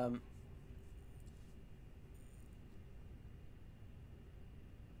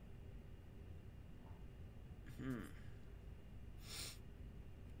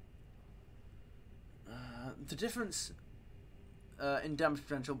 The difference in damage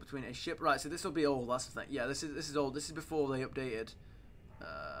potential between a ship... Right, so this will be old, that's the thing. Yeah, this is old. This is before they updated.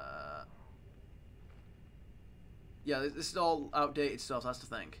 Yeah, this is all outdated stuff, that's the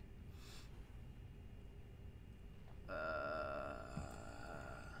thing.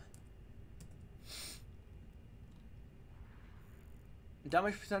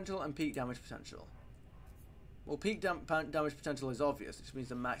 Damage potential and peak damage potential. Well, peak damage potential is obvious. It just means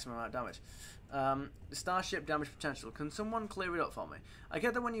the maximum amount of damage. Starship damage potential. Can someone clear it up for me? I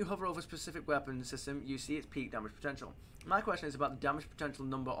get that when you hover over a specific weapon system, you see its peak damage potential. My question is about the damage potential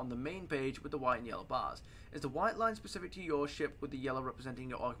number on the main page with the white and yellow bars. Is the white line specific to your ship with the yellow representing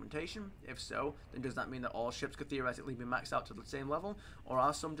your augmentation? If so, then does that mean that all ships could theoretically be maxed out to the same level? Or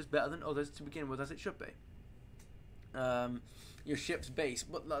are some just better than others to begin with, as it should be? Your ship's base.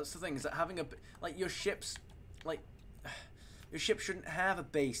 But that's the thing, is that having a... Like, your ship's... Like... Your ship shouldn't have a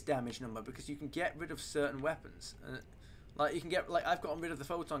base damage number because you can get rid of certain weapons. Like, you can get, like, I've gotten rid of the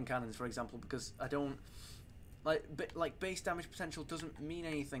photon cannons, for example, because I don't, like base damage potential doesn't mean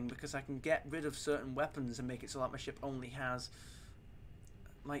anything, because I can get rid of certain weapons and make it so that my ship only has,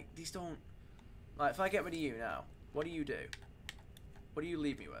 like, these don't, like, if I get rid of you now, what do you do? What do you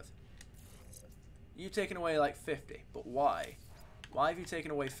leave me with? You've taken away, like, 50, but why? Why have you taken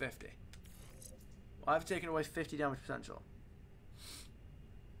away 50? Why have you taken away 50 damage potential?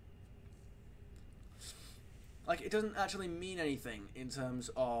 Like, it doesn't actually mean anything in terms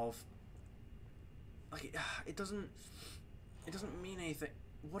of, like, it doesn't mean anything.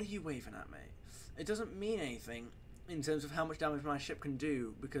 What are you waving at, mate? It doesn't mean anything in terms of how much damage my ship can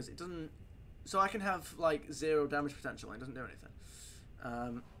do, because it doesn't, so I can have, like, 0 damage potential and it doesn't do anything.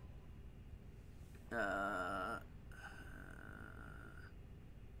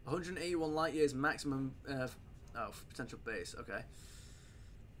 181 light years maximum potential base. Okay.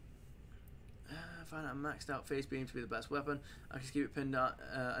 Find out maxed out face beam to be the best weapon. I can keep it pinned out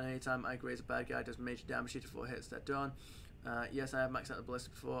at any time I graze a bad guy. Does major damage to 4 hits. They're done. Yes, I have maxed out the ballista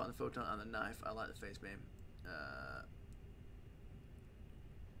before, and the photon and the knife. I like the face beam.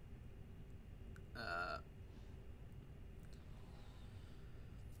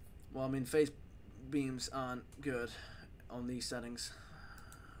 Well, I mean, face beams aren't good on these settings.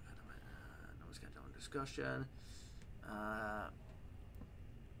 No one's getting on discussion.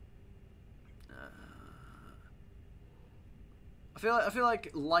 I feel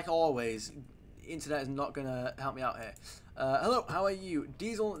like always, internet is not gonna help me out here. Hello, how are you?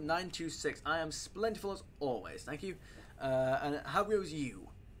 Diesel926. I am splendid as always. Thank you. And how goes you?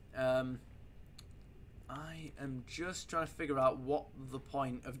 I am just trying to figure out what the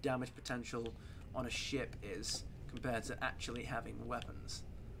point of damage potential on a ship is compared to actually having weapons.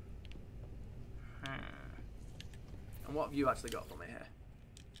 And what have you actually got for me here?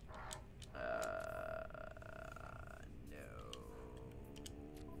 No.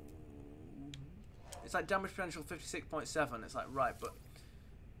 It's like damage potential 56.7. It's like, right, but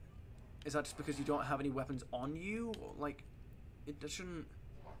is that just because you don't have any weapons on you? Or, like, it shouldn't...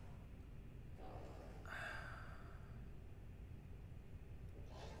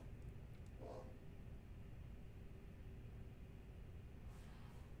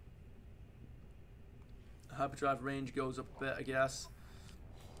 Hyperdrive range goes up a bit, I guess.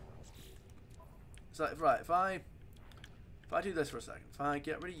 So, right, if I do this for a second, if I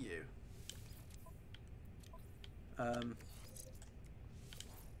get rid of you, I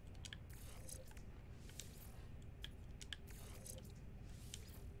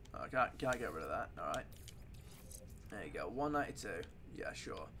can't get rid of that. All right, there you go. 192. Yeah,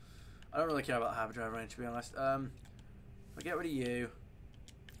 sure. I don't really care about the hyperdrive range, to be honest. If I get rid of you.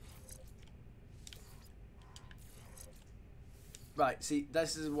 Right, see,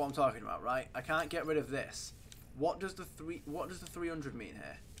 this is what I'm talking about, right? I can't get rid of this. What does the 300 mean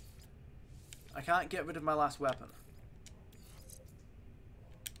here? I can't get rid of my last weapon.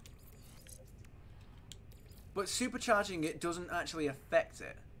 But supercharging it doesn't actually affect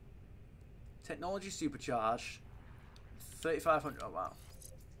it. Technology supercharge 3,500. Oh wow.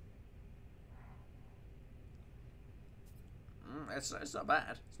 It's not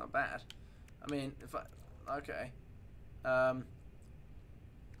bad. It's not bad. I mean, if I okay.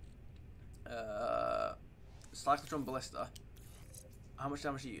 Cyclotron Ballista. How much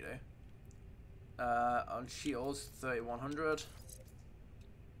damage do you do? On shields, 3,100.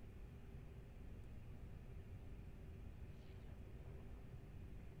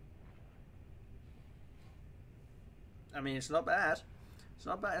 I mean, it's not bad. It's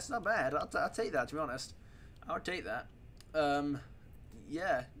not bad. It's not bad. I'll take that, to be honest. I would take that.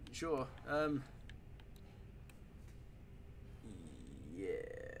 Yeah, sure. Yeah.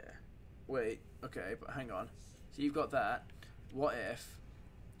 Wait, okay, but hang on. So you've got that. What if...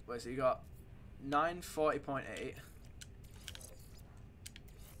 Wait, so you got 940.8.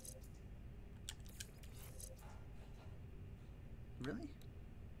 Really?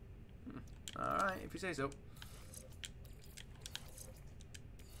 Alright, if you say so.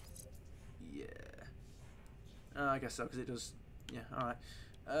 Yeah. I guess so, because it does... Yeah, alright.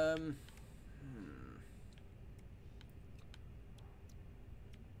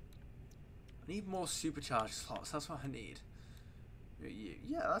 I need more supercharge slots. That's what I need.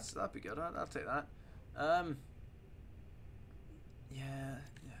 Yeah, that'd be good. I'll take that. Yeah.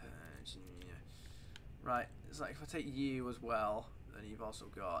 Right. It's like if I take you as well, then you've also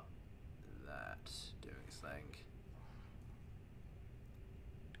got that doing its thing.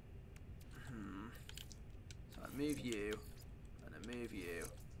 So I move you, and I move you,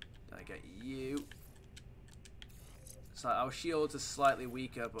 then I get you. So our shields are slightly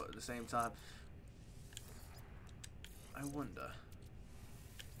weaker, but at the same time, I wonder.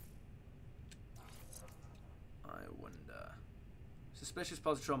 Suspicious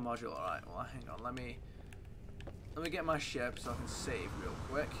positron module. Alright, well, hang on. Let me get my ship so I can save real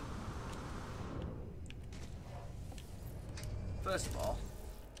quick. First of all,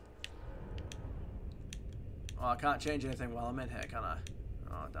 oh, I can't change anything while I'm in here, can I?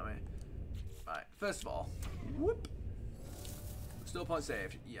 Oh, damn it. Right, first of all, whoop. Still point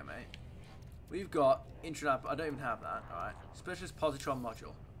saved. Yeah, mate. We've got intranet. I don't even have that. Alright. Suspicious positron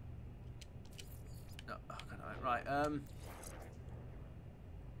module. No, oh, right.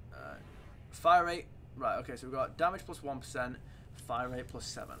 Fire rate. Right, okay, so we've got damage plus 1%, fire rate plus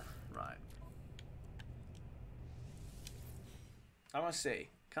 7. Right. I want to see,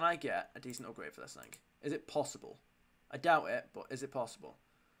 can I get a decent upgrade for this thing? Is it possible? I doubt it, but is it possible?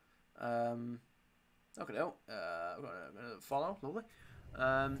 Okay, no. I'm gonna follow. Lovely.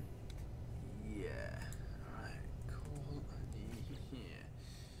 Yeah. Alright, cool. Yeah.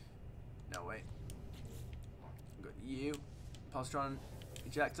 No, wait. We've got you. Positron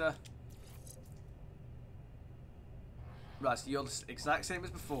ejector. Right, so you're the exact same as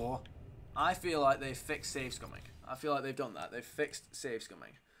before. I feel like they've fixed save scumming. I feel like they've done that. They've fixed save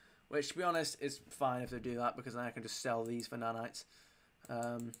scumming. Which, to be honest, is fine if they do that, because then I can just sell these for nanites.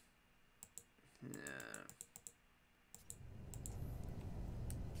 Yeah.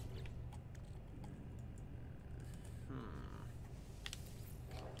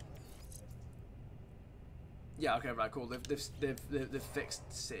 Yeah, okay, right, cool. They've fixed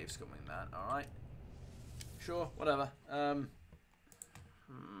save scumming that, alright. Sure, whatever.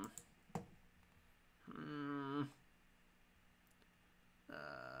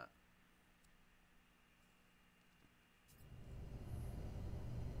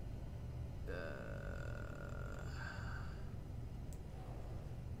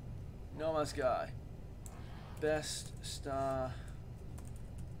 No Man's Sky. Best star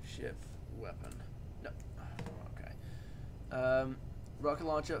ship weapon. No. Okay. Rocket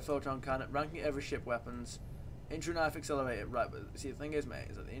launcher, photon cannon, ranking every ship weapons. Intranaf accelerator. Right, but see, the thing is, mate,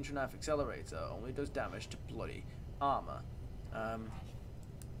 is that the intranaf accelerator only does damage to bloody armor.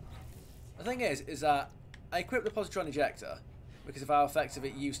 The thing is that I equipped the positron ejector because of how effective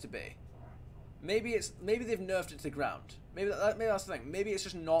it used to be. Maybe they've nerfed it to the ground. Maybe that's the thing. Maybe it's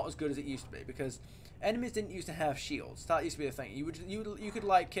just not as good as it used to be, because enemies didn't used to have shields. That used to be the thing. You could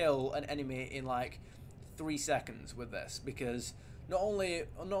like kill an enemy in like 3 seconds with this, because not only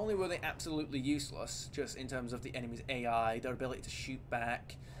were they absolutely useless just in terms of the enemy's AI, their ability to shoot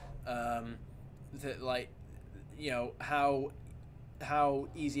back, like, you know, how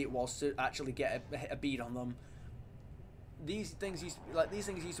easy it was to actually get a bead on them. These things used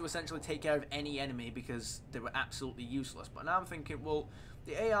to essentially take care of any enemy because they were absolutely useless. But now I'm thinking, well,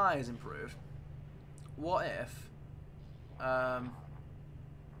 the AI has improved. What if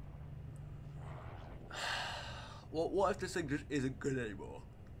what if this thing just isn't good anymore?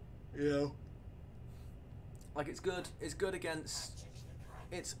 You know? Like, it's good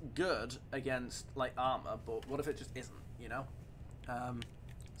against like armor, but what if it just isn't, you know?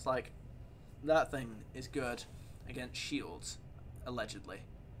 It's like that thing is good against shields, allegedly.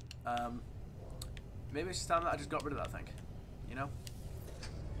 Maybe it's just time that I just got rid of that thing, you know?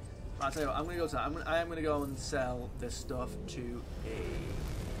 I'll tell you what, I'm gonna go to that. I am gonna go and sell this stuff to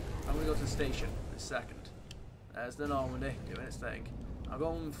I'm gonna go to the station in a second. There's the Normandy doing its thing. I'll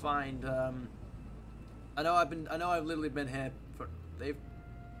go and find. I know I've literally been here for.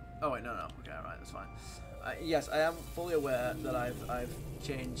 Oh wait, no. Okay, alright, that's fine. Yes, I am fully aware that I've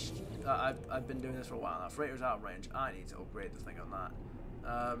changed. I've been doing this for a while now. Freighter's out of range. I need to upgrade the thing on that.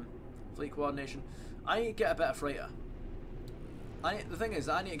 Fleet coordination. I need to get a better freighter. The thing is,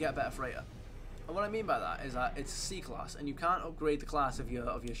 I need to get a better freighter. And what I mean by that is that it's C class, and you can't upgrade the class of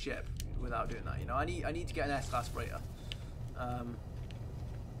your ship without doing that. You know, I need to get an S class freighter. And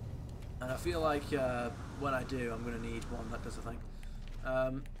I feel like when I do, I'm gonna need one that does the thing.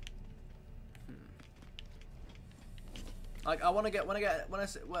 Like I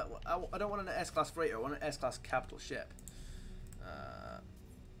don't want an S class freighter. I want an S class capital ship.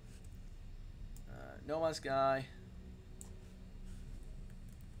 No Man's Sky.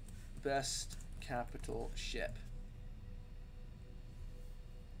 Best capital ship.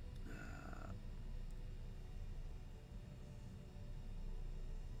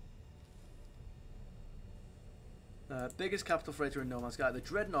 Biggest capital freighter in No Man's Sky, the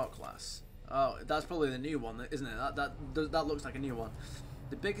Dreadnought class. Oh, that's probably the new one, isn't it? That looks like a new one.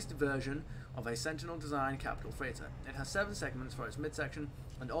 The biggest version of a Sentinel design capital freighter. It has 7 segments for its midsection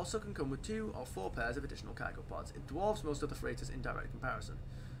and also can come with 2 or 4 pairs of additional cargo pods. It dwarfs most other freighters in direct comparison.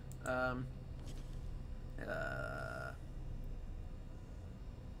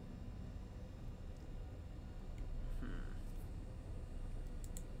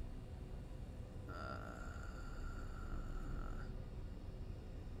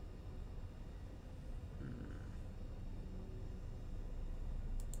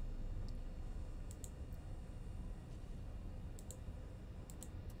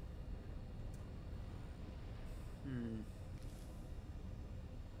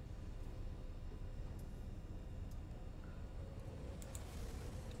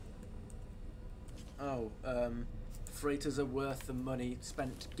 Oh, freighters are worth the money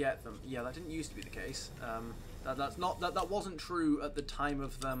spent to get them. Yeah, that didn't used to be the case. That wasn't true at the time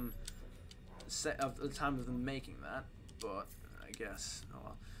of them making that, but I guess, oh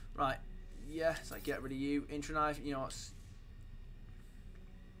well. Right, yeah, so I get rid of you. Intro knife, you know what's...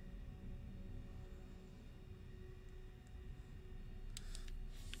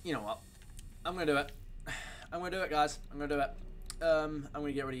 You know what? I'm gonna do it. I'm gonna do it, guys. I'm gonna do it. I'm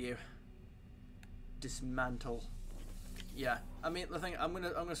gonna get rid of you. Dismantle. Yeah, I mean the thing. I'm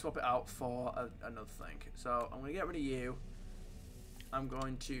gonna swap it out for another thing. So I'm gonna get rid of you. I'm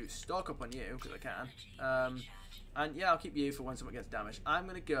going to stock up on you because I can. And yeah, I'll keep you for when someone gets damaged. I'm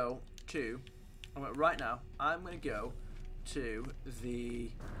gonna go to. Right now. I'm gonna go to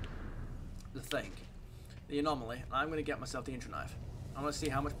the thing, the anomaly. I'm gonna get myself the intro knife. I want to see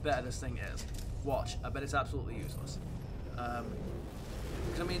how much better this thing is. Watch. I bet it's absolutely useless.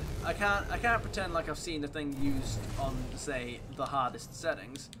 Because I mean, I can't pretend like I've seen the thing used on, say, the hardest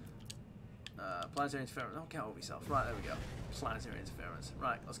settings. Planetary interference. Don't get over yourself. Right, there we go. Planetary interference.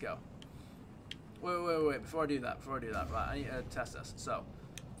 Right, let's go. Wait. Before I do that, right, I need to test this. So,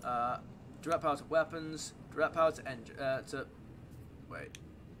 direct power to weapons. Direct power to engine. Wait.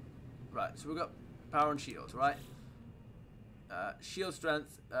 Right. So we've got power and shields, right? Shield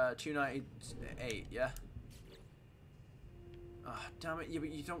strength, 298, yeah? Ah, oh, damn it, yeah,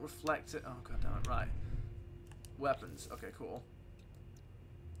 but you don't reflect it. Oh, god damn it, right. Weapons, okay, cool.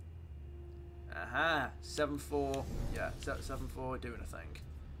 Aha, 7.4, yeah, 7.4 doing a thing.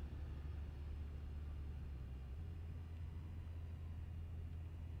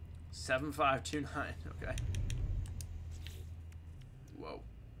 $7.529, okay. Whoa.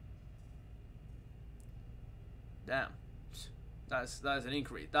 Damn. That is an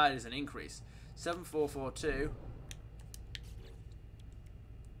increase. That is an increase. 7.442.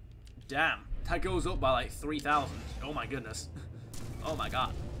 Damn. That goes up by like 3,000. Oh my goodness. Oh my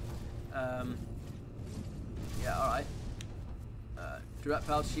god. Yeah, alright. Direct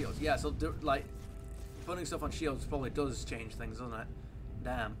power shields. Yeah, so like putting stuff on shields probably does change things, doesn't it?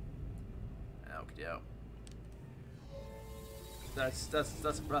 Damn. Okay, yo. That's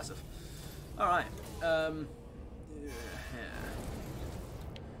impressive. Alright. I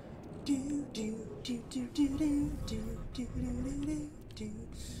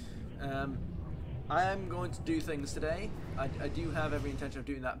am going to do things today. I do have every intention of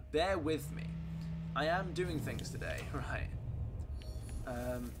doing that. Bear with me. I am doing things today, right?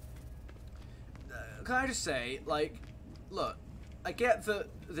 Can I just say, like, look, I get that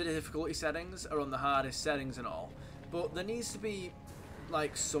the difficulty settings are on the hardest settings and all, but there needs to be,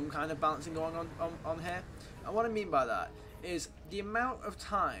 like, some kind of balancing going on here. And what I mean by that is the amount of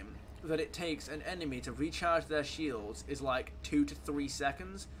time that it takes an enemy to recharge their shields is like 2 to 3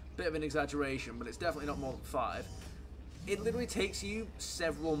 seconds. Bit of an exaggeration, but it's definitely not more than 5. It literally takes you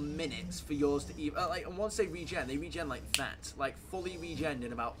several minutes for yours to even like. And once they regen like that, like fully regen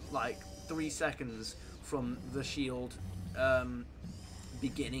in about like 3 seconds from the shield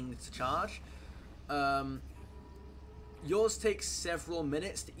beginning to charge. Yours takes several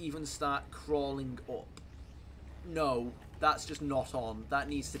minutes to even start crawling up. No, that's just not on. That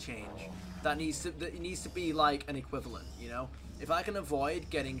needs to change. It needs to be like an equivalent, you know? If I can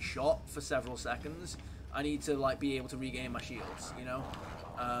avoid getting shot for several seconds, I need to like be able to regain my shields, you know?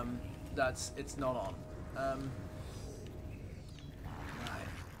 It's not on. Right.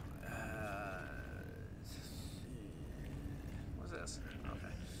 What's this?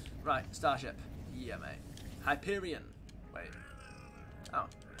 Okay. Right, Starship. Yeah, mate. Hyperion. Wait. Oh,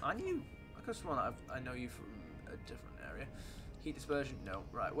 I knew. I could have sworn I know you from a different area. Heat dispersion? No.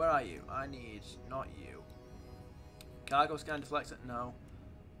 Right, where are you? I need not you. Cargo scan deflector? No.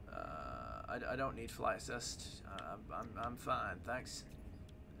 I don't need flight assist. I'm fine, thanks.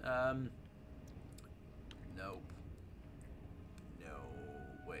 Nope. No.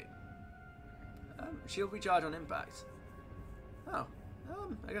 Wait. Shield recharge on impact. Oh.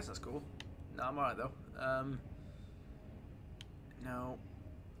 I guess that's cool. No, I'm alright though. No.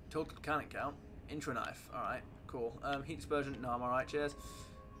 Total cannon count. Intro knife. Alright, cool. Heat dispersion. No, I'm alright. Cheers.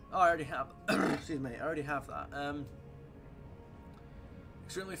 Oh, I already have. Excuse me. I already have that.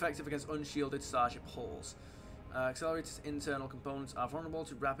 Extremely effective against unshielded starship hulls. Accelerated internal components are vulnerable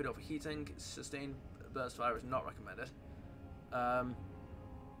to rapid overheating. Sustained burst fire is not recommended.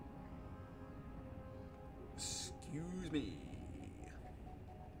 Excuse me.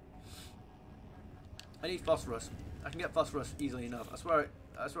 I need phosphorus. I can get phosphorus easily enough. I swear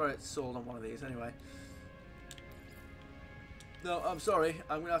it's sold on one of these anyway. No, I'm sorry.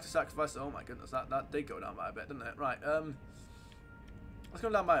 I'm gonna have to sacrifice. Oh my goodness, that did go down by a bit, didn't it? Right. Let's go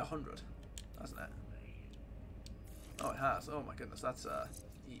down by 100, doesn't it? Oh, it has. Oh my goodness, that's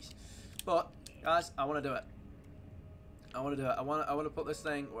yeesh. But guys, I want to do it. I want to do it. I want to put this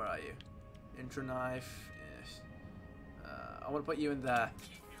thing. Where are you? Intro knife. Yes. I want to put you in there.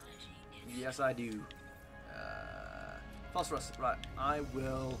 Yes, I do. Phosphorus. Right. I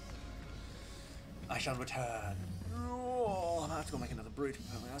shall return. Oh, I have to go make another brood. It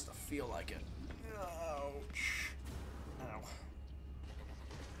has to feel like it. Ouch. Ow.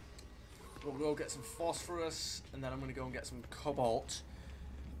 We'll go get some phosphorus, and then I'm going to go and get some cobalt,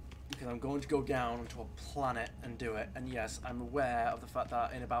 because I'm going to go down onto a planet and do it. And yes, I'm aware of the fact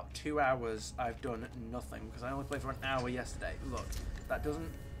that in about 2 hours I've done nothing, because I only played for an hour yesterday. Look, that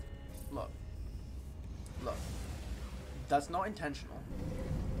doesn't... Look. That's not intentional.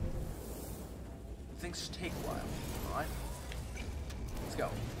 Things just take a while, alright? Let's go.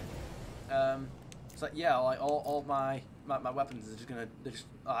 It's like, yeah, like all my weapons are just gonna...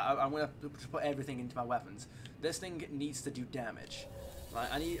 I'm gonna just put everything into my weapons. This thing needs to do damage.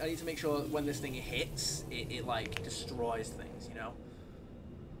 Like, I need to make sure that when this thing hits, it like destroys things, you know?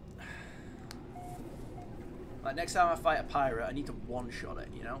 Like next time I fight a pirate, I need to one-shot it,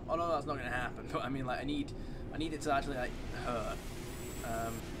 you know? Oh no, that's not gonna happen. But I mean, like, I need it to actually like hurt.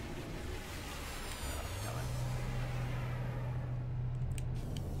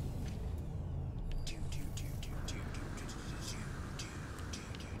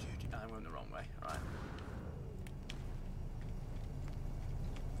 I'm going the wrong way. All right.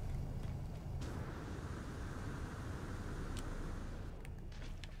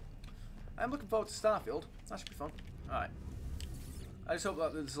 I'm looking forward to Starfield. That should be fun. Alright. I just hope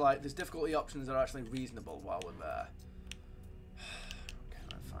that there's difficulty options that are actually reasonable while we're there. Okay,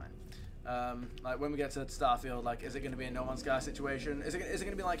 fine. Like when we get to Starfield, like, is it going to be a No Man's Sky situation? Is it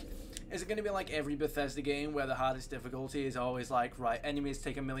going to be like every Bethesda game where the hardest difficulty is always like, right, enemies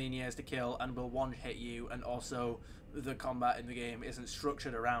take 1,000,000 years to kill and will one-hit you, and also the combat in the game isn't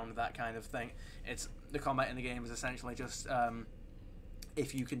structured around that kind of thing. It's the combat in the game is essentially just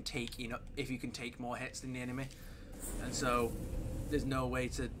if you can take more hits than the enemy, and so there's no way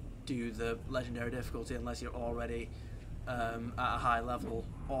to do the legendary difficulty unless you're already at a high level,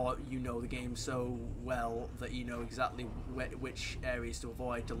 or you know the game so well that you know exactly which areas to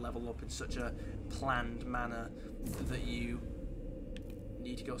avoid to level up in such a planned manner that you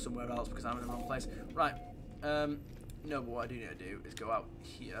need to go somewhere else because I'm in the wrong place. Right. No, but what I do need to do is go out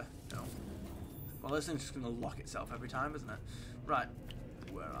here. No. Well, this thing's just going to lock itself every time, isn't it? Right.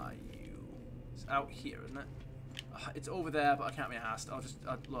 Where are you? It's out here, isn't it? It's over there, but I can't be asked. Look.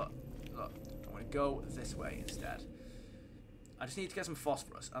 I'm going to go this way instead. I just need to get some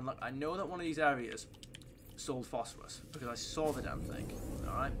phosphorus. And look, I know that one of these areas sold phosphorus because I saw the damn thing.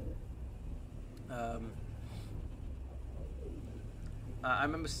 Alright? I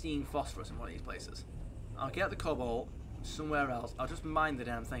remember seeing phosphorus in one of these places. I'll get the cobalt somewhere else. I'll just mine the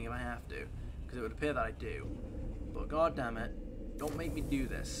damn thing if I have to, because it would appear that I do. But god damn it, don't make me do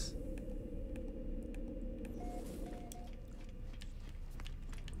this.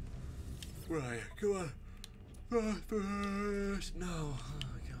 Right, come on. Phosphorus! No. Oh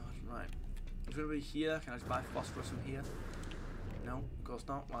god, right. It's gonna be here. Can I just buy phosphorus from here? No, of course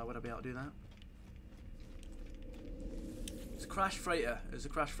not. Why would I be able to do that? It's a crash freighter. It was a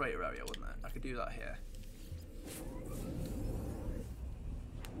crash freighter area, wasn't it? I could do that here.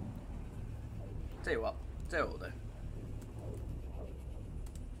 Tell you what we'll do.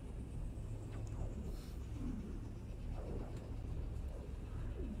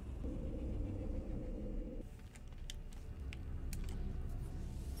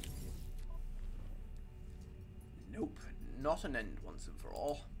 Nope, not an end once and for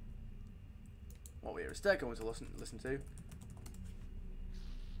all. What we are instead going to listen to.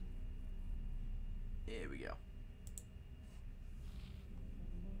 Here we go.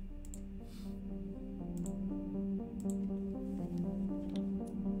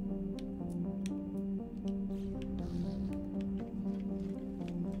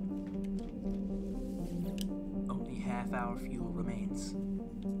 Only half-hour fuel remains.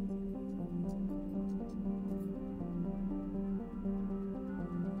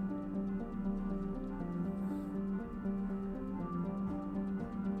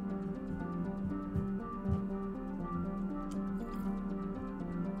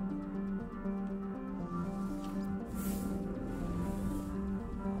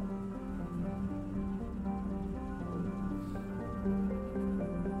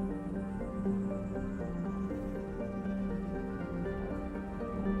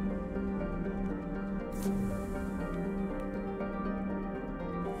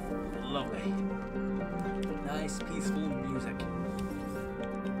 Lovely. Nice, peaceful music.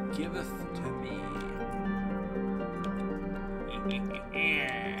 Giveth to me. Right,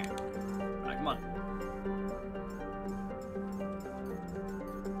 come on.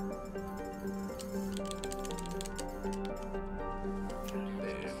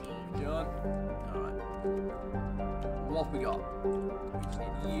 Done. Alright. What we got? We just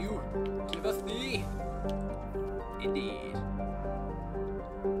need you. Give us the... Indeed.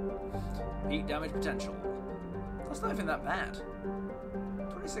 Peak damage potential. That's not even that bad.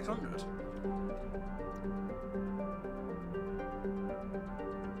 2600.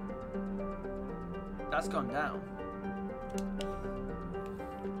 That's gone down.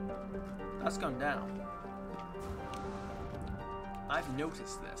 That's gone down. I've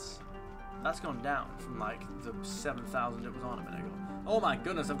noticed this. That's gone down from like the 7,000 it was on a minute ago. Oh my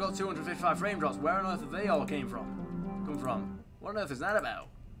goodness, I've got 255 frame drops. Where on earth have they all come from? What on earth is that about?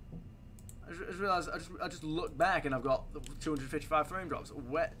 I just realised, I just looked back and I've got 255 frame drops.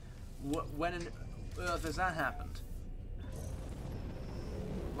 When on earth has that happened?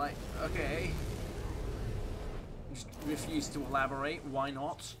 Like, okay. Just refuse to elaborate. Why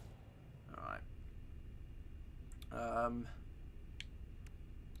not? Alright.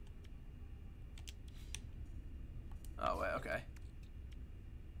 Oh, wait, okay.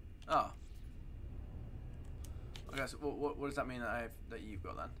 Oh. Okay, so what does that mean that you've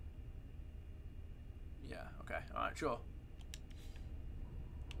got then? Yeah, okay. Alright, sure.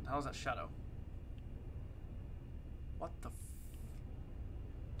 How's that shadow? What the f...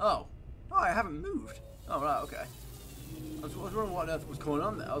 Oh. Oh, I haven't moved. Oh, right, okay. I was wondering what on earth was going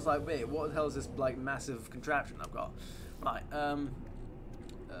on there. I was like, wait, what the hell is this, like, massive contraption I've got? Right,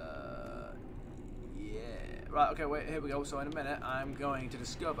 yeah. Right, okay, wait, here we go. So in a minute, I'm going to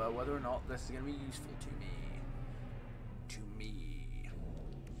discover whether or not this is going to be useful to me.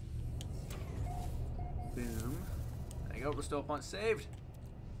 Boom. There you go, restore point saved.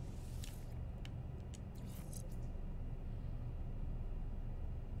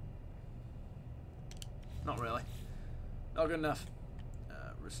 Not really. Not good enough.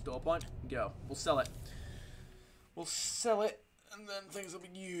 Restore point, go. We'll sell it. We'll sell it, and then things will be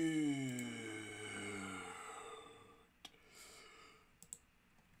good.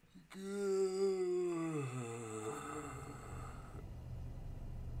 Good.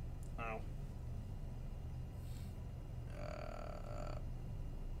 Ow.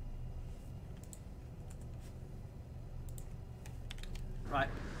 Right.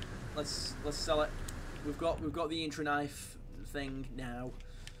 Let's sell it. We've got the intra knife thing now.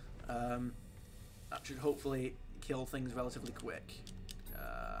 That should hopefully kill things relatively quick.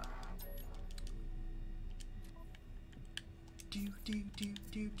 I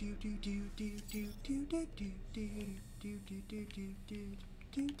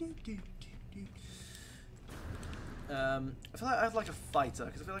feel like I'd like a fighter,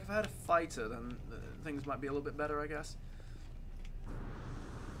 because I feel like if I had a fighter, then things might be a little bit better, I guess.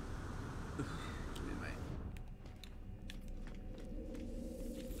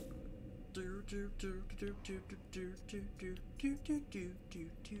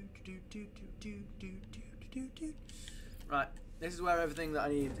 Right, this is where everything that I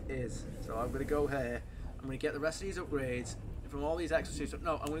need is. So I'm going to go here. I'm going to get the rest of these upgrades from all these exosuits.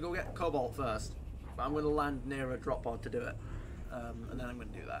 No, I'm going to go get Cobalt first. But I'm going to land near a drop pod to do it. And then I'm going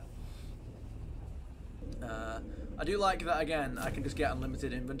to do that. I do like that, again, I can just get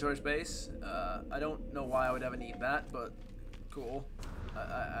unlimited inventory space. I don't know why I would ever need that, but cool.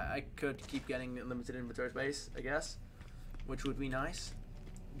 I could keep getting unlimited inventory space, I guess, which would be nice,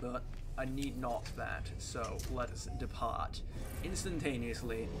 but I need not that, so let us depart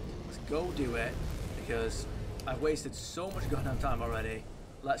instantaneously. Let's go do it, because I've wasted so much goddamn time already.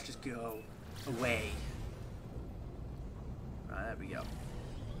 Let's just go away. Right, there we go.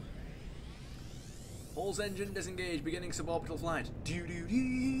 Pulse engine disengaged, beginning suborbital flight. Do do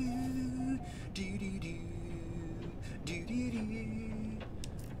do do do do do do do.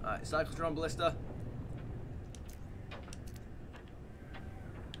 Alright, cyclotron ballista.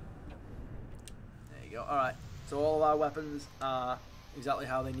 There you go. Alright, so all of our weapons are exactly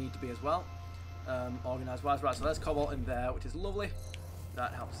how they need to be as well. Organised wise. Right, so there's Cobalt in there, which is lovely.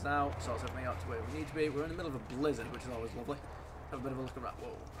 That helps us out, sorts everything out to where we need to be. We're in the middle of a blizzard, which is always lovely. Have a bit of a look around.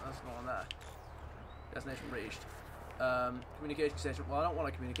 Whoa, that's going on there. Destination reached. Communication station. Well, I don't want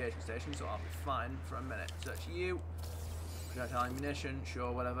a communication station, so I'll be fine for a minute. Search you. Projectile ammunition,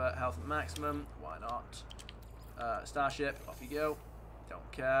 sure, whatever. Health at maximum, why not? Starship, off you go. Don't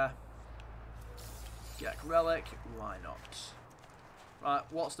care. Jack Relic, why not? Right,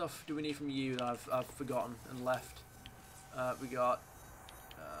 what stuff do we need from you that I've forgotten and left? We got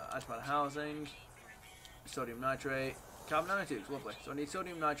antimatter housing, sodium nitrate, carbon nanotubes, lovely. So I need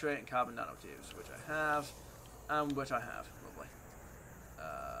sodium nitrate and carbon nanotubes, which I have, and which I have, lovely.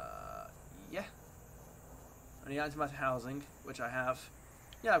 need antimatter housing, which I have.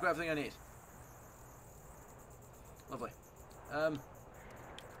 Yeah, I've got everything I need. Lovely.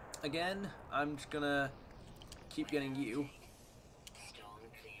 Again, I'm just gonna keep getting you.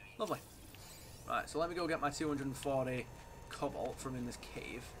 Lovely. Right, so let me go get my 240 cobalt from in this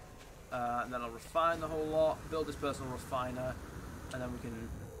cave. And then I'll refine the whole lot, build this personal refiner, and then we can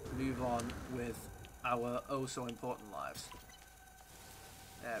move on with our oh so important lives.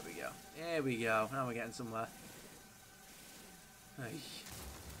 There we go. There we go. Now we're getting somewhere. Hey.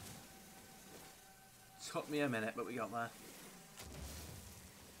 Took me a minute, but we got there.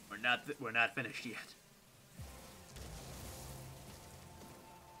 We're not finished yet.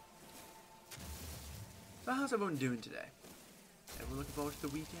 So how's everyone doing today? Everyone looking forward to the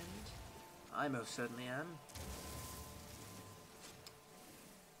weekend? I most certainly am.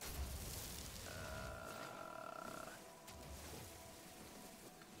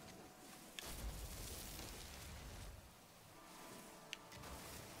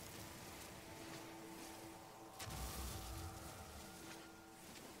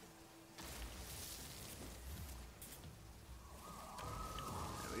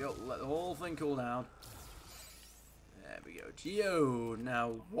 There we go. Let the whole thing cool down. There we go. Geo.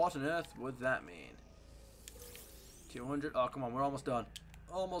 Now, what on earth would that mean? 200. Oh, come on. We're almost done.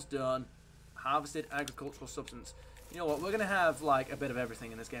 Almost done. Harvested agricultural substance. You know what? We're going to have, like, a bit of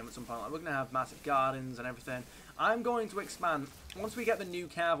everything in this game at some point. Like, we're going to have massive gardens and everything. I'm going to expand. Once we get the new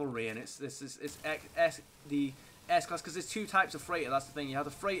cavalry, and it's the S-class, because there's two types of freighter. That's the thing. You have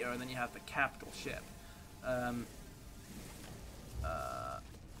the freighter, and then you have the capital ship.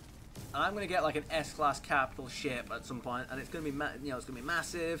 I'm gonna get like an S-class capital ship at some point, and it's gonna be, it's gonna be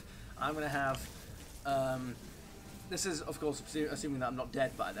massive. I'm gonna have, this is of course assuming that I'm not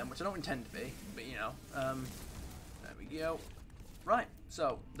dead by then, which I don't intend to be, but you know, there we go. Right,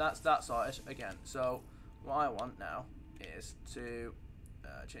 so that's that sorted again. So what I want now is to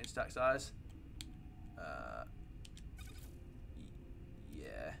change stack size.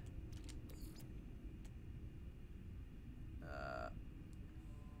 Yeah.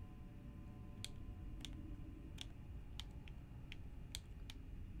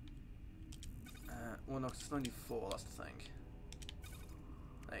 Well, no, it's 94, that's the thing.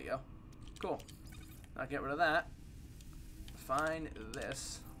 There you go. Cool. Now get rid of that. Refine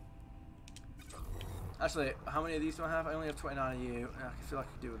this. Actually, how many of these do I have? I only have 29 of you. I feel like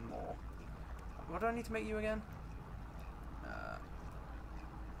I could do with more. What do I need to make you again?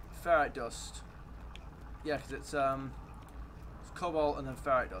 Ferrite dust. Yeah, because it's cobalt and then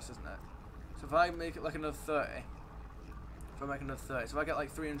ferrite dust, isn't it? So if I make it like another 30. If I make another 30. So if I get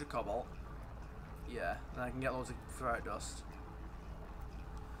like 300 cobalt. Yeah, and I can get loads of ferrite dust.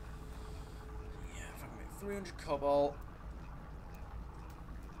 Yeah, if I can make 300 cobalt.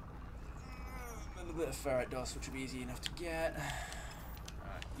 And a bit of ferrite dust, which would be easy enough to get.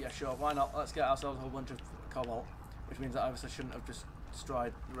 Alright, yeah, sure, why not? Let's get ourselves a whole bunch of cobalt. Which means that I obviously shouldn't have just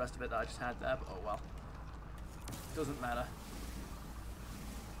destroyed the rest of it that I just had there, but oh well. Doesn't matter.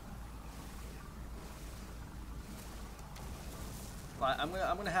 Like, I'm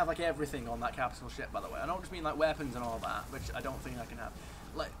gonna have like everything on that capital ship, by the way. I don't just mean like weapons and all that, which I don't think I can have.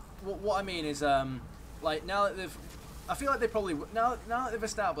 Like, what I mean is, like now that they've, I feel like they probably now that they've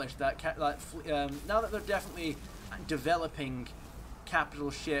established that now that they're definitely developing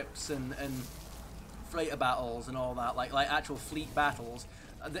capital ships and freighter battles and all that, like actual fleet battles.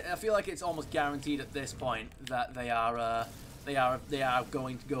 I feel like it's almost guaranteed at this point that they are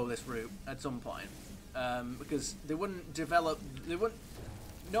going to go this route at some point. Because they wouldn't.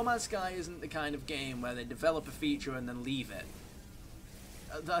 No Man's Sky isn't the kind of game where they develop a feature and then leave it.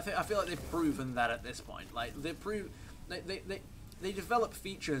 I feel like they've proven that at this point. Like they develop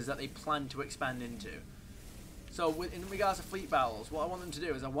features that they plan to expand into. So in regards to fleet battles, what I want them to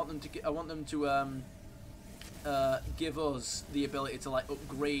do is I want them to give us the ability to like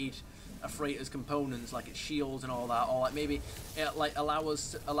upgrade a freighter's components, like its shields and all that, or like maybe like allow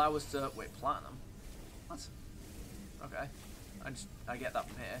us to wait, platinum. What? Okay, I get that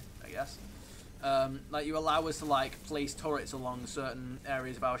from here, I guess. Like you allow us to like place turrets along certain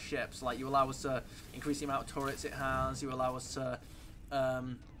areas of our ships. Like you allow us to increase the amount of turrets it has. You allow us to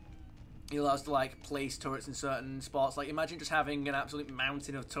like place turrets in certain spots. Like imagine just having an absolute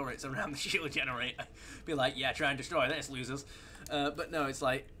mountain of turrets around the shield generator. Be like, yeah, try and destroy this, losers. But no, it's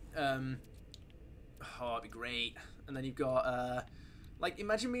like, oh, it'd be great. And then you've got like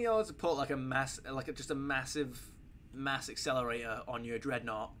imagine me able to put like just a massive mass accelerator on your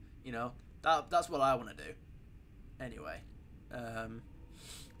dreadnought. You know, that's what I want to do. Anyway,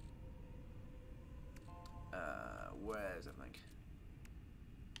 where's everything?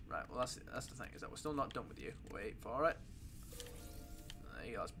 Right, well, that's the thing, is that we're still not done with you. Wait for it. There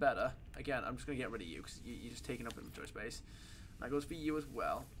you go, that's better. Again, I'm just going to get rid of you, because you're just taking up inventory space. That goes for you as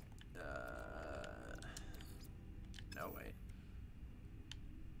well. No, wait.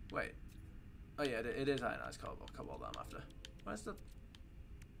 Wait. Oh yeah, it is ionized cobalt that I'm after. Where's the...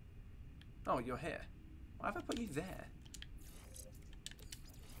 Oh, you're here. Why have I put you there?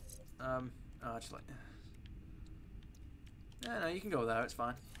 Oh, just like... Yeah, no, you can go there, it's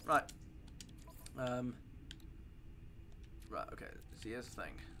fine. Right. Right, okay, so here's the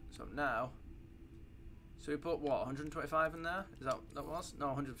thing. So now... So we put, what, 125 in there? Is that was? No,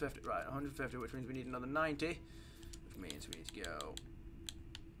 150. Right, 150, which means we need another 90. Which means we need to go...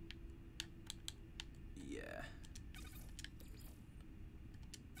 Yeah.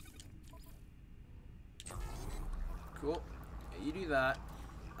 Cool. Yeah, you do that,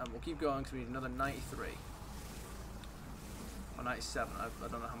 and we'll keep going because we need another 93. Or 97. I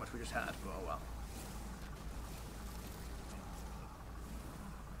don't know how much we just had, but oh well.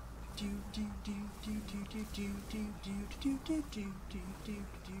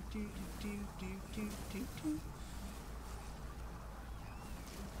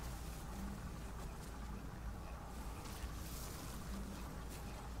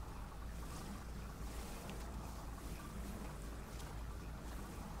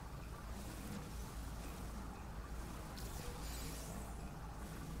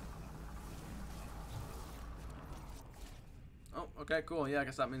 Oh, okay, cool. Yeah, I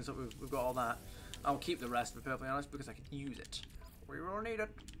guess that means that we've got all that. I'll keep the rest, to be perfectly honest, because I can use it. We will need it.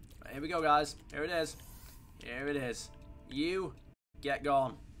 Right, here we go, guys. Here it is. Here it is. You get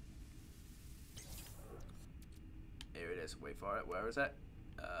gone. Here it is. Wait for it. Where is it?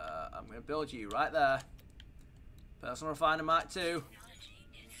 I'm going to build you right there. Personal Refiner Mark 2.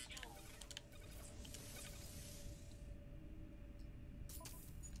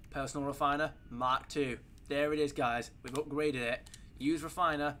 Personal Refiner Mark 2. There it is, guys. We've upgraded it. Use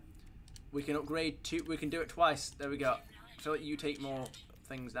Refiner. We can upgrade to. We can do it twice. There we go. I feel like you take more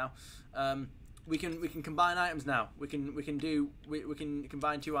things now. We can combine items now. We can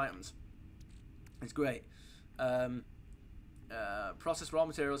combine 2 items. It's great. Process raw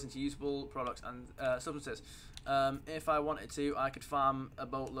materials into usable products and substances. If I wanted to, I could farm a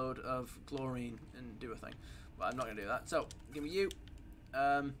boatload of chlorine and do a thing, but I'm not gonna do that. So give me you.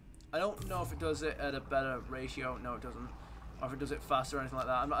 I don't know if it does it at a better ratio. No, it doesn't. Or if it does it faster or anything like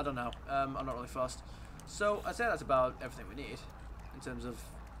that. I don't know. I'm not really fussed. So I'd say that's about everything we need in terms of,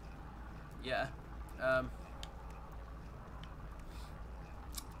 yeah. I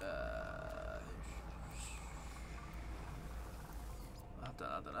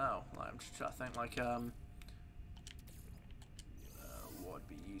don't know. Like, I'm just trying to think. Like, what would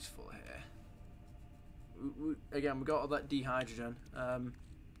be useful here? Again, we got all that dehydrogen.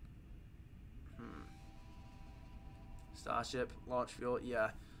 Starship, launch fuel,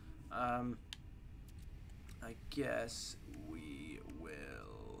 yeah. I guess we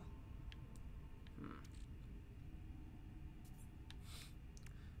will...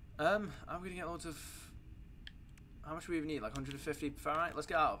 I'm gonna get loads of... How much do we even need? Like 150 ferrite? Let's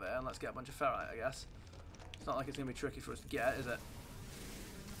get out of it and let's get a bunch of ferrite, I guess. It's not like it's gonna be tricky for us to get, is it?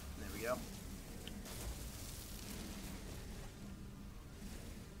 There we go.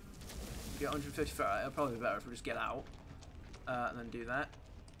 Get 150 ferrite. It'll probably be better if we just get out. And then do that.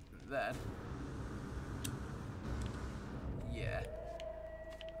 And then... Yeah.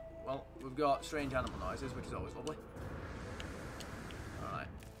 Well, we've got strange animal noises, which is always lovely. Alright.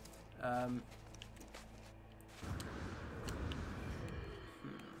 I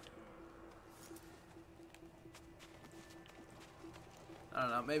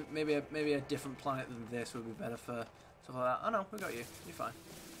don't know. Maybe a different planet than this would be better for stuff like that. Oh no, we got you. You're fine.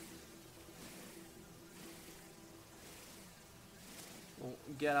 We'll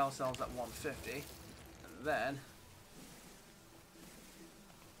get ourselves at 150, and then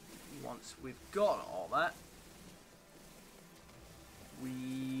once we've got all that,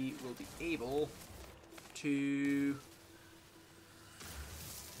 we will be able to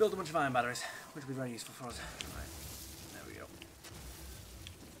build a bunch of iron batteries, which will be very useful for us. Right, there we go.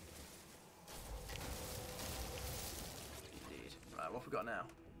 Indeed. Right, what have we got now?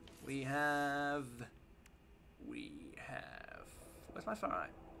 We have... Where's my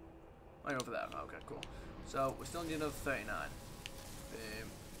ferrite? Oh, over there. Okay, cool. So, we still need another 39. Boom.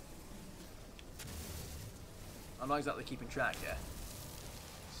 I'm not exactly keeping track here.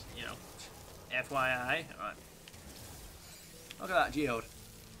 You know, FYI. Alright. Look at that geode.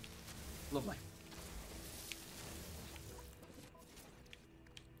 Lovely.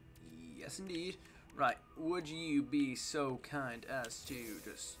 Yes, indeed. Right, would you be so kind as to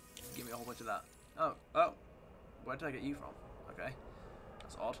just Give me a whole bunch of that. Oh. Where did I get you from? Okay.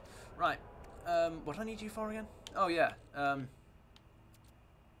 That's odd. Right. What do I need you for again? Oh, yeah.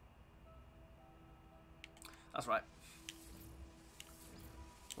 That's right.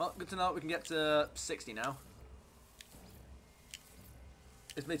 Well, good to know we can get to 60 now.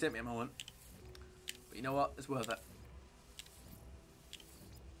 This may take me a moment. But you know what? It's worth it.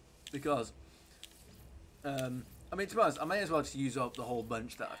 Because, I mean, to be honest, I may as well just use up the whole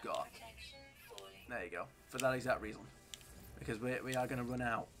bunch that I've got. There you go. For that exact reason. Because we are going to run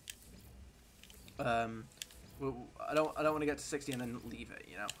out. I don't want to get to 60 and then leave it,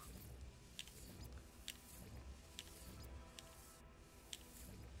 you know?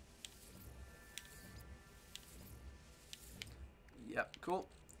 Yep, cool.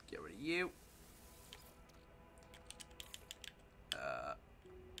 Get rid of you.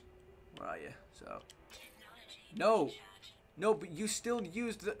 Where are you? So. No, but you still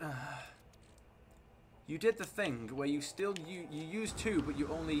used the. You did the thing where you still you used 2, but you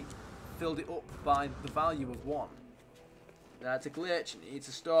only filled it up by the value of 1. That's a glitch. It needs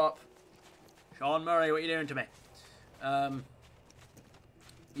to stop. Sean Murray, what are you doing to me?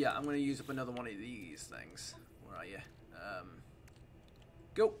 Yeah, I'm going to use up another one of these things. Where are you?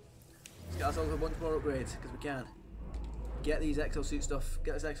 Go. Let's get ourselves a bunch more upgrades because we can. Get these exosuit stuff.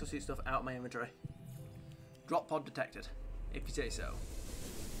 Get this exosuit stuff out of my inventory. Drop pod detected, if you say so.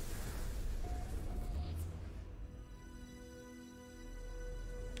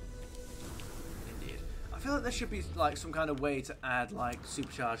 Indeed. I feel like there should be like some kind of way to add like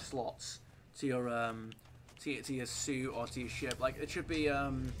supercharged slots to your to your suit or to your ship. Like it should be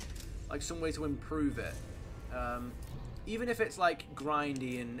like some way to improve it. Even if it's like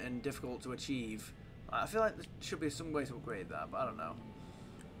grindy and difficult to achieve, I feel like there should be some way to upgrade that, but I don't know.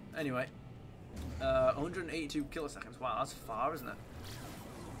 Anyway, 182 kiloseconds. Wow, that's far, isn't it?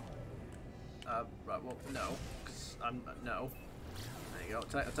 Right. Well, no, because no. There you go.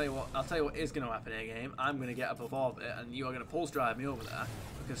 I'll tell you what. I'll tell you what is going to happen in a game. I'm going to get up above it, and you are going to pulse drive me over there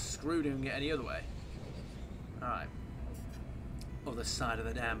because screw doing it any other way. All right. Other side of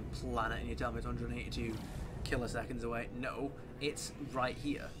the damn planet, and you tell me it's 182 kiloseconds away. No, it's right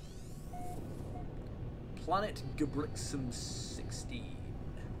here. Planet Gabrixum 16.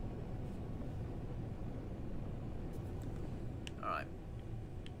 Alright.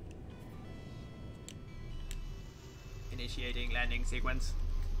 Initiating landing sequence.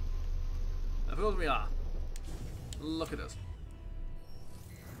 Of course we are. Look at us.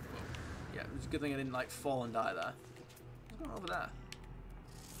 Whoa. Yeah, it's a good thing I didn't like fall and die there. What's going on over there?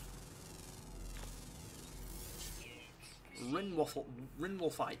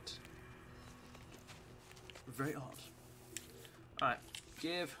 Rinwolfite. Very odd. Alright.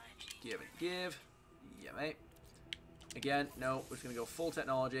 Give. Yeah, mate. Again, no. We're just going to go full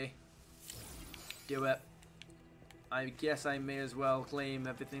technology. Do it. I guess I may as well claim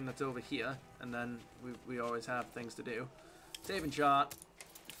everything that's over here. And then we always have things to do. Save and chart.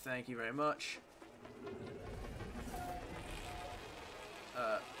 Thank you very much.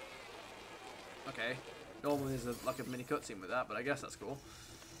 Okay. Normally there's like a mini cutscene with that, but I guess that's cool.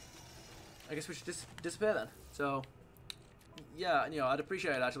 I guess we should disappear then. So, yeah, you know, I'd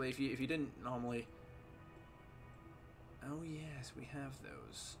appreciate it actually if you didn't normally. Oh yes, we have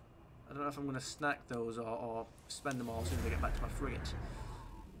those. I don't know if I'm going to snack those or spend them all as soon as I get back to my frigate.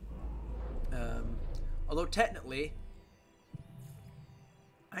 Although technically,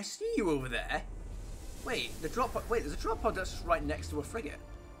 I see you over there. Wait, the drop pod. Wait, there's a drop pod that's right next to a frigate.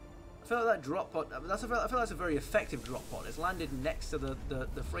 I feel like that drop pod. I feel like that's a very effective drop pod. It's landed next to the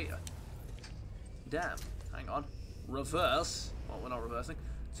freighter. Damn. Hang on. Reverse. Well, we're not reversing.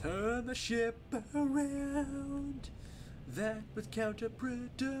 Turn the ship around. That was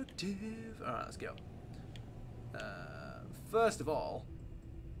counterproductive. Alright, let's go. First of all,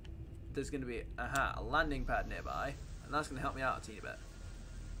 there's going to be a landing pad nearby, and that's going to help me out a teeny bit.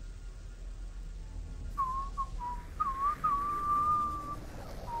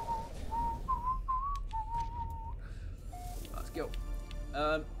 Let's go.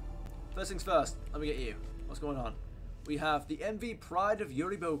 First things first, let me get you. What's going on? We have the MV Pride of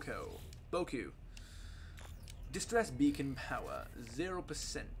Boku. Distress beacon power,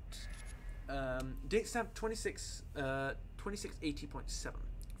 0%. Date stamp 2680.7.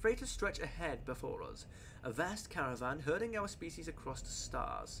 Freighters stretch ahead before us. A vast caravan herding our species across the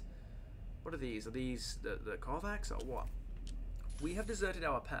stars. What are these? Are these the Korvax or what? We have deserted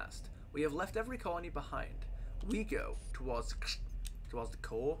our past. We have left every colony behind. We go towards the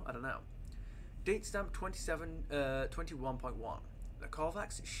core? I don't know. Date stamp 21.1. The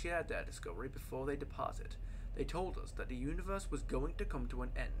Korvax shared their discovery before they departed. They told us that the universe was going to come to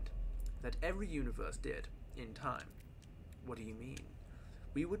an end. That every universe did, in time. What do you mean?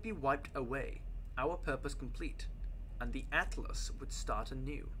 We would be wiped away, our purpose complete, and the Atlas would start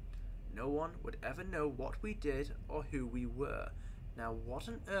anew. No one would ever know what we did or who we were. Now, what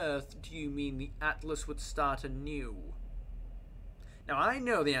on earth do you mean the Atlas would start anew? Now, I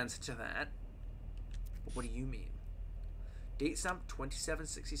know the answer to that, but what do you mean? Date stamp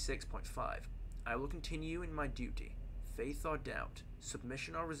 2766.5. I will continue in my duty. Faith or doubt,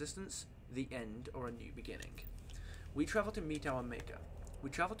 submission or resistance, the end or a new beginning. We travel to meet our Maker. We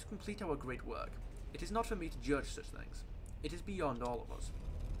travel to complete our great work. It is not for me to judge such things. It is beyond all of us.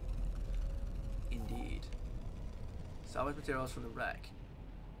 Indeed. Salvage materials from the wreck.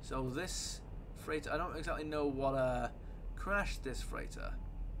 So this freighter, I don't exactly know what crashed this freighter,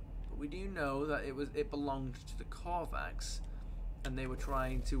 but we do know that it belonged to the Korvax, and they were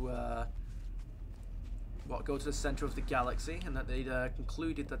trying to go to the center of the galaxy, and that they'd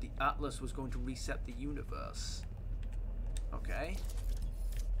concluded that the Atlas was going to reset the universe. Okay.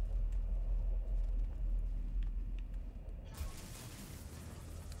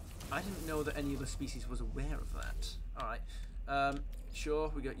 I didn't know that any other species was aware of that. Alright.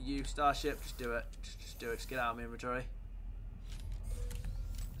 Sure, we got you. Starship, just do it. Just do it. Just get out of my inventory.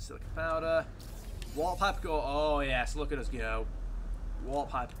 Silicon powder. Warp pipe core. Oh, yes. Look at us go. Warp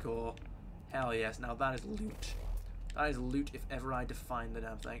pipe core. Hell yes. Now that is loot. That is loot if ever I define the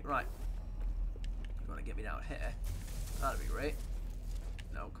damn thing. Right. You want to get me down here? That'd be great.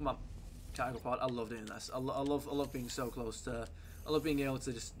 No, come on. Cargo pod. I love doing this. I love being so close to... I love being able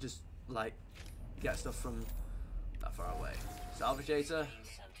to just like get stuff from that far away. Salvage data.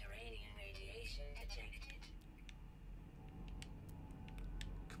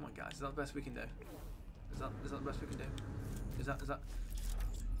 Come on, guys. Is that the best we can do? Is that the best we can do? Is that?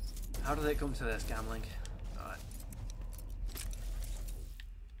 How did it come to this gambling? All right.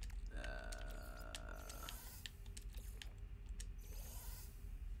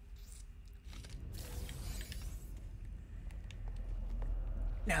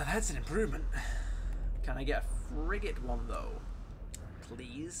 Now that's an improvement. Can I get a frigate one though?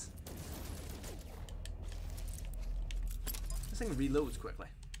 Please? This thing reloads quickly.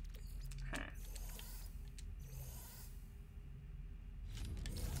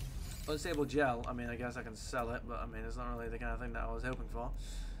 Unstable gel, I mean, I guess I can sell it, but I mean, it's not really the kind of thing that I was hoping for.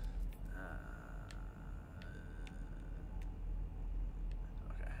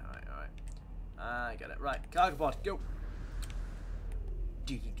 Okay, alright. I get it. Right, cargo pod, go!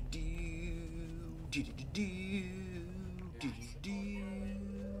 There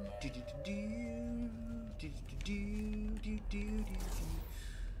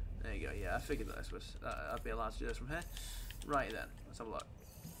you go. Yeah, I figured that this was I'd be allowed to do this from here. Right then, let's have a look.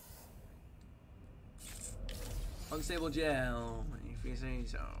 Unstable gel, if you say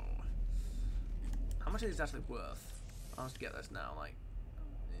so. How much is it actually worth? I'll just get this now. Like,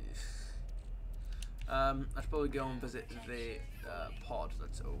 I should probably go and visit the pod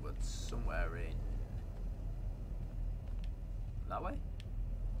that's over somewhere in that way.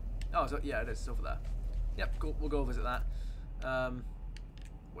 Oh, so yeah, it is. It's over there. Yep, cool. We'll go visit that.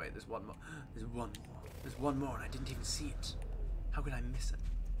 Wait, there's one more. There's one more. There's one more, and I didn't even see it. How could I miss it?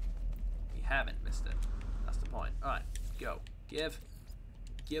 You haven't missed it. That's the point. All right, go. Giveth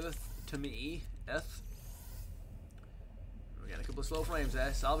to me. We're getting a couple of slow frames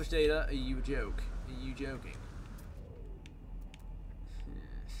there. Salvage data. Are you a joke? Are you joking?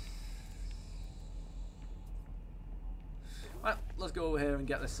 Well, let's go over here and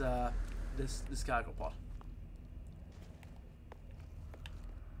get this this cargo pod.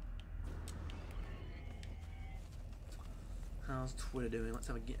 How's Twitter doing? Let's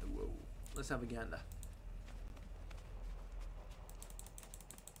have a whoa. Let's have a gander.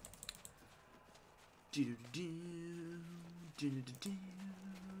 Do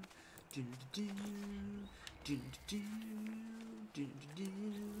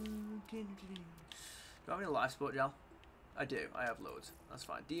I have any life support gel? I do. I have loads. That's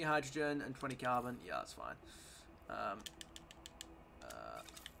fine. Dehydrogen and 20 carbon. Yeah, that's fine.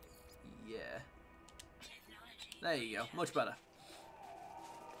 Yeah. There you go. Much better.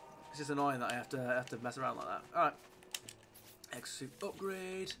 It's just annoying that I have to mess around like that. All right. Exosuit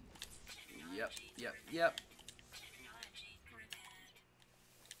upgrade. Yep.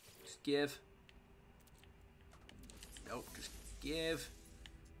 Just give. Nope. Just give.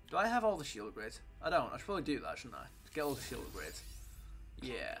 Do I have all the shield upgrades? I don't. I should probably do that, shouldn't I? To get all the shield upgrades.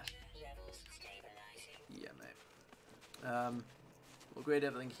 Yeah. Yeah, mate. We'll upgrade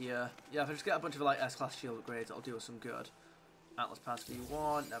everything here. Yeah, if I just get a bunch of like S-class shield upgrades, it'll do us some good. Atlas Pass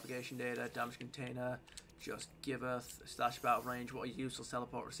V1, navigation data, damage container, just giveth stash about range. What a useless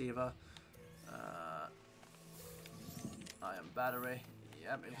teleport receiver. Iron battery.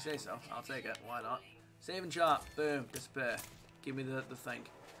 Yep, if you say so, I'll take it. Why not? Save and chart. Boom. Disappear. Give me the thing.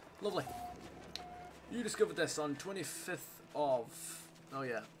 Lovely. You discovered this on 25th of... Oh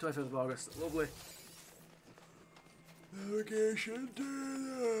yeah, 25th of August. Lovely. Navigation data.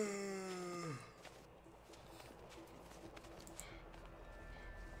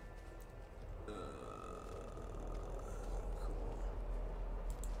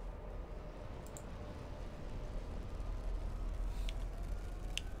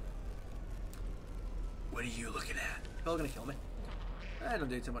 What are you looking at? Probably gonna kill me. I don't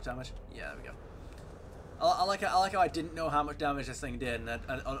do too much damage. Yeah, there we go. I like how I didn't know how much damage this thing did, and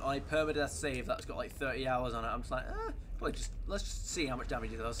on a permadeath save that's got like 30 hours on it, I'm just like, probably let's just see how much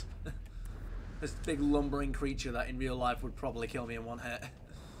damage it does. This big lumbering creature that in real life would probably kill me in one hit.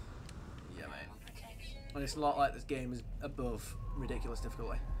 Yeah, mate. And it's not like this game is above ridiculous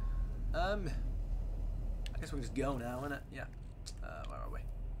difficulty. I guess we can just go now, innit? Yeah. Where are we?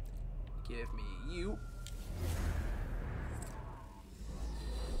 Give me you.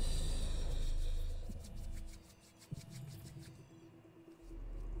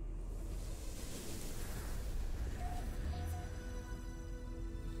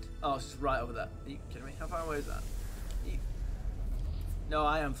 Oh, it's just right over there. Are you kidding me? How far away is that? No,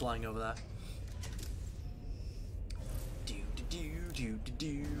 I am flying over there.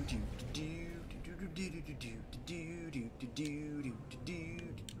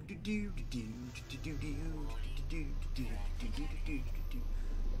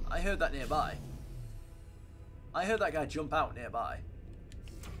 I heard that nearby. I heard that guy jump out nearby.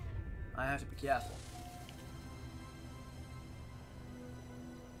 I have to be careful.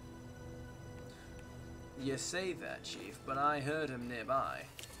 You say that, Chief, but I heard him nearby.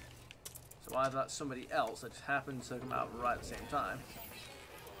 So either that's somebody else that just happened to come out right at the same time,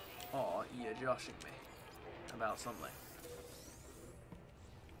 or you're joshing me about something.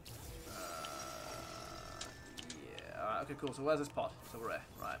 Yeah, alright, okay, cool. So where's this pod? It's over here.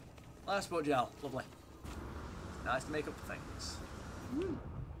 Right. Last spot gel. Lovely. Nice to make up for things. Woo.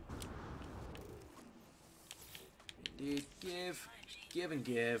 Indeed. Give. Give and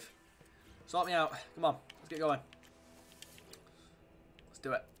give. Sort me out. Come on. Let's get going. Let's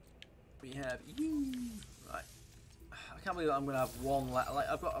do it. We have you. Right. I can't believe that I'm going to have one less. Like,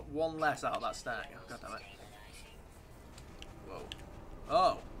 I've got one less out of that stack. Oh, God damn it. Whoa.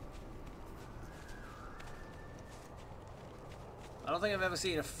 Oh. I don't think I've ever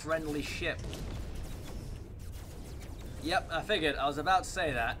seen a friendly ship. Yep, I figured. I was about to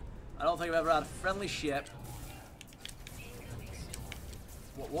say that. I don't think I've ever had a friendly ship.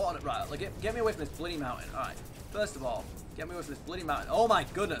 What? Right, like, get me away from this bloody mountain. Alright, first of all, get me away from this bloody mountain. Oh my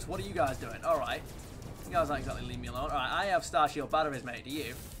goodness, what are you guys doing? Alright. You guys aren't exactly leave me alone. Alright, I have Star Shield batteries, mate. Do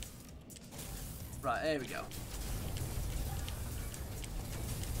you? Right, there we go.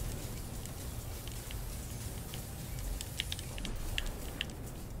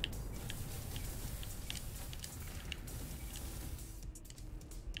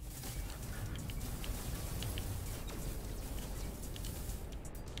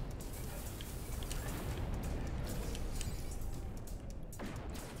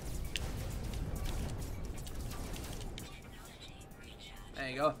 There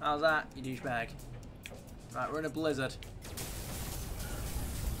you go. How's that, you douchebag? Right, we're in a blizzard.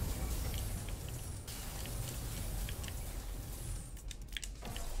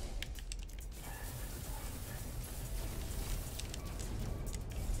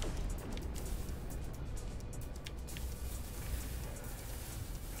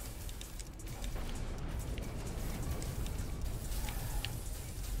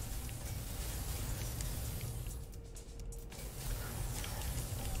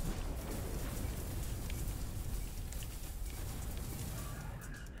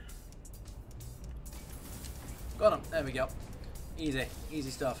 Got him. There we go. Easy. Easy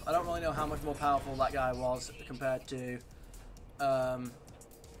stuff. I don't really know how much more powerful that guy was compared to the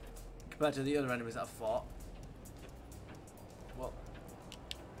other enemies that I've fought. Well,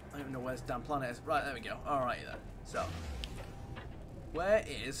 I don't even know where this damn planet is. Right, there we go. Alrighty then. So, where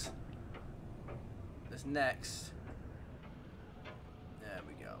is this next? There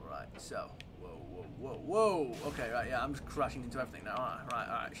we go. Right. So, whoa. Okay, right. Yeah, I'm just crashing into everything now.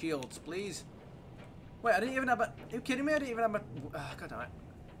 Alright. Shields, please. Wait, I didn't even have my... Are you kidding me? I didn't even have my... God damn it.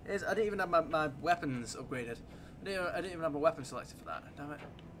 I didn't even have my weapons upgraded. I didn't even have my weapon selected for that. Damn it.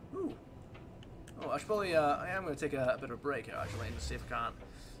 Ooh. Oh, I should probably... I am going to take a bit of a break here, actually, and just see if I can't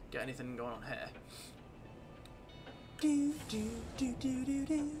get anything going on here. Yeah,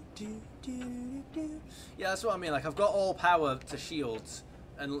 that's what I mean. Like, I've got all power to shields,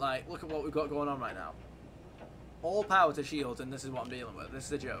 and like, look at what we've got going on right now. All power to shields, and this is what I'm dealing with. This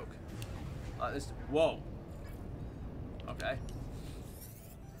is a joke. Like this. Whoa. Okay.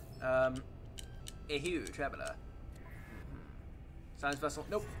 A huge traveler. Science vessel.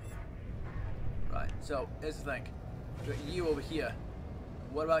 Nope. Right. So here's the thing. We've got you over here.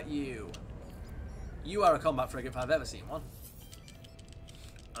 What about you? You are a combat frigate if I've ever seen one.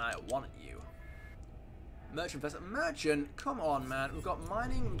 And I want you. Merchant vessel. Merchant? Come on, man. We've got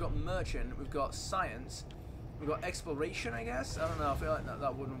mining, we've got merchant, we've got science, we've got exploration, I guess? I don't know. I feel like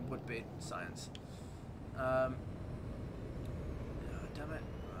that would be science. Oh, damn it.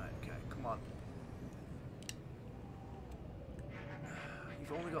 Right, okay. Come on.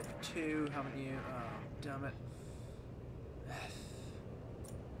 You've only got the 2, haven't you? Oh, damn it.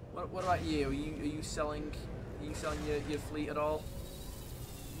 What about you? Are you selling your fleet at all?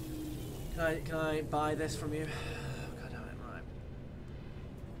 Can I buy this from you? God damn it!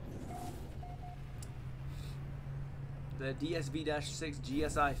 Right. The DSV-6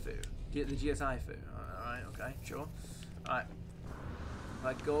 GSI foo. The GSI foo. All right. Okay. Sure. All right. If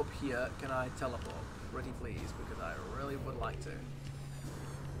I go up here, can I teleport? Pretty please, because I really would like to.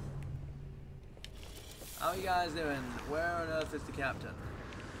 How you guys doing? Where on earth is the captain?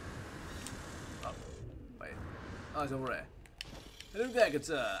 Oh, wait. Oh, he's over there. Hello there, good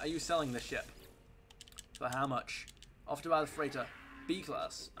sir. Are you selling this ship? For how much? Off to buy the freighter. B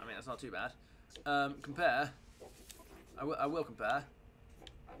class. I mean, that's not too bad. Compare. I will compare.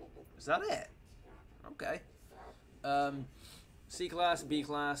 Is that it? Okay. C class, B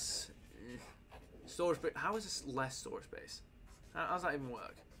class. Storage space. How is this less storage space? How does that even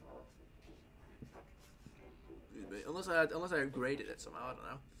work? Unless I upgraded it somehow, I don't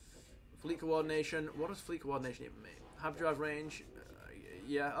know. Fleet coordination. What does fleet coordination even mean? Hyperdrive range.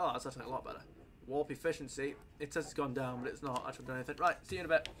 Yeah. Oh, that's actually a lot better. Warp efficiency. It says it's gone down, but it's not actually done anything. Right. See you in a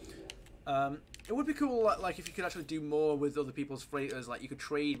bit. It would be cool, like if you could actually do more with other people's freighters, like you could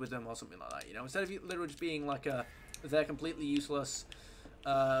trade with them or something like that. You know, instead of literally just being like they're completely useless.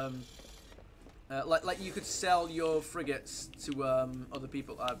 Like you could sell your frigates to other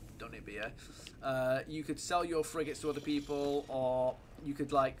people. I don't need beer. You could sell your frigates to other people, or you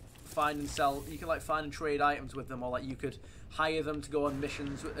could like find and sell. You can like find and trade items with them, or like you could hire them to go on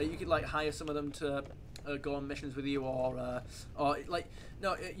missions. You could like hire some of them to go on missions with you, or like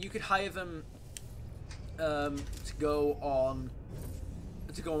no, you could hire them to go on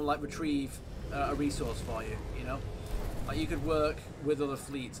like retrieve a resource for you. You know. Like you could work with other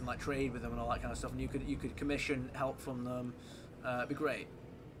fleets and like trade with them and all that kind of stuff, and you could commission help from them. It'd be great.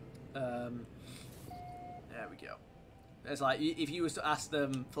 There we go. It's like if you was to ask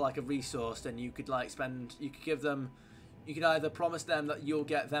them for like a resource, then you could like give them. You could either promise them that you'll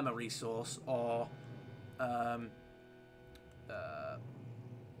get them a resource, or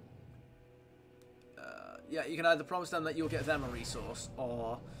yeah, you can either promise them that you'll get them a resource,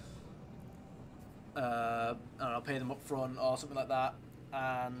 or I don't know, pay them up front or something like that,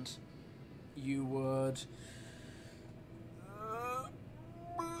 and you would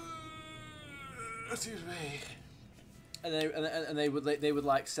excuse me, and they would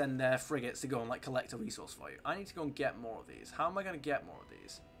like send their frigates to go and like collect a resource for you. I need to go and get more of these. How am I going to get more of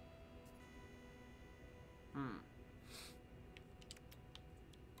these?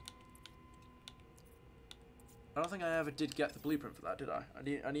 I don't think I ever did get the blueprint for that, did I?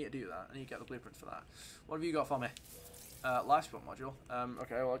 I need to do that. I need to get the blueprint for that. What have you got for me? Life support module.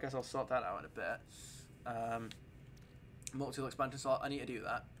 Okay, well I guess I'll sort that out in a bit. Multi-tool expansion slot. I need to do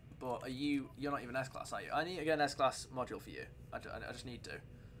that. But you're not even S-class, are you? I need to get an S-class module for you. I just need to.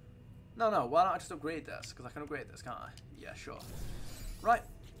 No, why don't I just upgrade this? Because I can upgrade this, can't I? Yeah, sure. Right,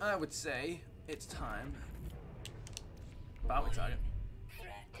 I would say it's time. Bounty target.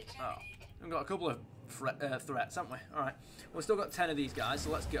 Oh, we've got a couple of threats, haven't we? Alright. We've still got 10 of these guys,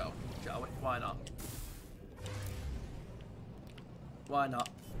 so let's go, shall we? Why not? Why not?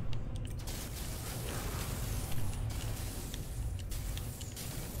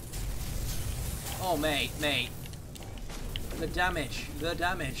 Oh, mate. The damage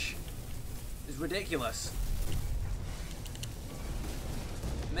is ridiculous.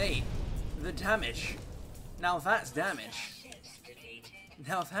 Mate, the damage. Now that's damage.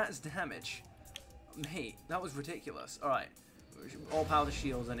 Mate, that was ridiculous. Alright. All power to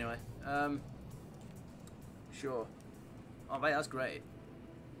shields anyway. Sure. Oh mate, that's great.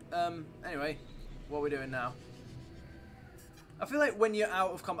 Anyway, what are we doing now? I feel like when you're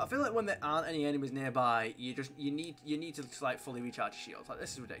out of combat, I feel like when there aren't any enemies nearby, you need to just, like fully recharge your shields. Like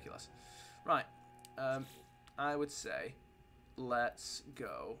this is ridiculous. Right. I would say let's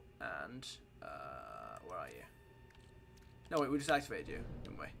go and where are you? No, wait, we just activated you,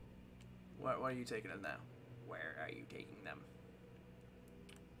 didn't we? Where are you taking them now? Where are you taking them?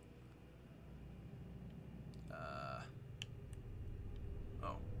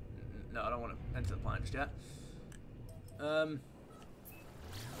 Oh, no, I don't want to enter the planet just yet. I don't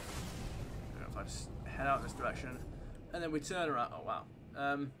know if I just head out in this direction, and then we turn around. Oh wow.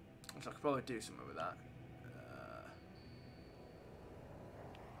 So I could probably do something with that.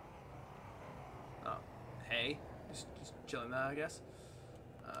 Oh, hey, just chilling there, I guess.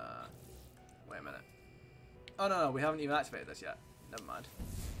 Wait a minute. Oh no, we haven't even activated this yet. Never mind.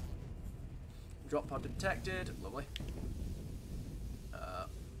 Drop pod detected. Lovely.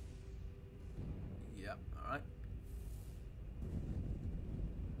 Yep. All right.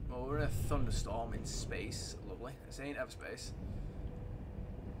 Well, we're in a thunderstorm in space. Lovely. This ain't Everspace.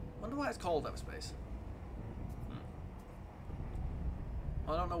 Wonder why it's called Everspace.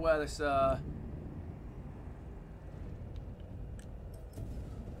 I don't know where this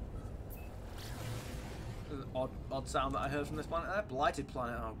odd sound that I heard from this planet. That blighted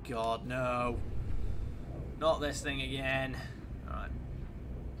planet. Oh god, no. Not this thing again. Alright.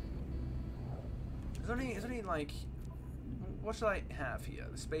 Is there any like, what should I have here?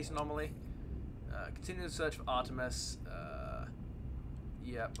 The space anomaly. Continue the search for Artemis.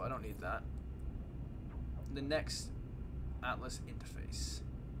 Yeah, but I don't need that. The next Atlas interface.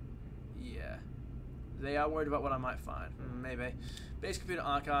 Yeah. They are worried about what I might find. Maybe. Base computer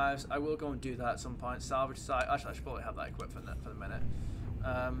archives. I will go and do that at some point. Salvage site. Actually, I should probably have that equipped for the minute.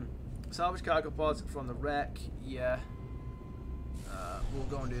 Salvage cargo pods from the wreck. Yeah. We'll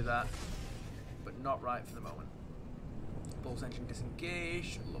go and do that. But not right for the moment. Pulse engine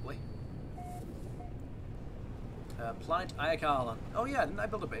disengaged. Lovely. Planet Ayakalan. Oh yeah, didn't I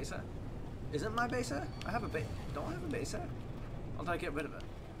build a base here? Isn't my base here? I have a base. Don't I have a base here? Or did I get rid of it?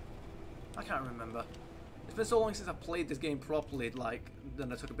 I can't remember. It's been so long since I played this game properly, like,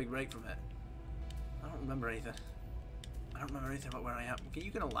 then I took a big break from it. I don't remember anything. I don't remember anything about where I am. Are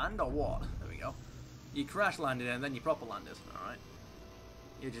you gonna land or what? There we go. You crash landed and then you proper landed. Alright.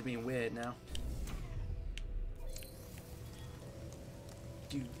 You're just being weird now.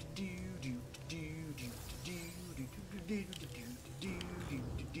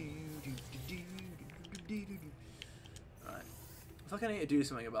 Alright. I feel like I need to do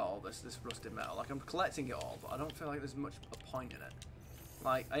something about all this rusted metal. Like, I'm collecting it all, but I don't feel like there's much a point in it.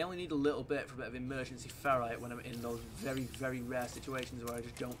 Like, I only need a little bit for a bit of emergency ferrite when I'm in those very, very rare situations where I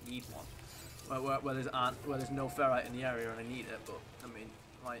just don't need one. Where there's no ferrite in the area and I need it, but, I mean,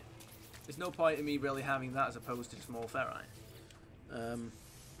 like, there's no point in me really having that as opposed to just more ferrite.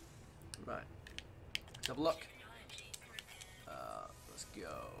 Right. Let's have a look. Let's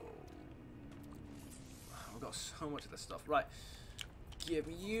go. We've got so much of this stuff. Right. Give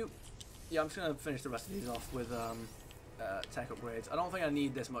me you. Yeah, I'm just going to finish the rest of these off with tech upgrades. I don't think I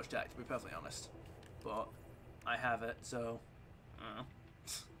need this much tech, to be perfectly honest. But I have it, so...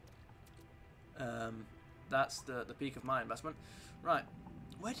 that's the peak of my investment. Right.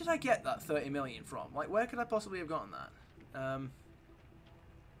 Where did I get that 30 million from? Like, where could I possibly have gotten that?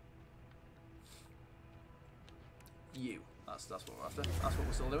 That's what we're after. That's what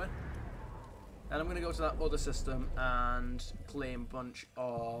we're still doing. And I'm going to go to that other system and claim a bunch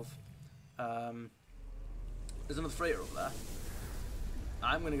of... there's another freighter over there.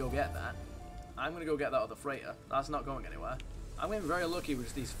 I'm going to go get that. I'm going to go get that other freighter. That's not going anywhere. I'm getting very lucky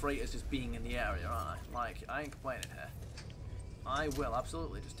with these freighters just being in the area, aren't I? Like, I ain't complaining here. I will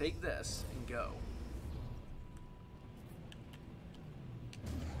absolutely just take this and go.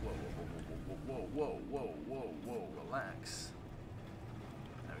 Whoa, relax.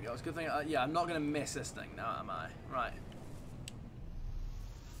 There we go. It's a good thing. Yeah, I'm not going to miss this thing now, am I? Right.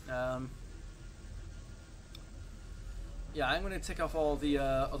 Yeah, I'm going to tick off all the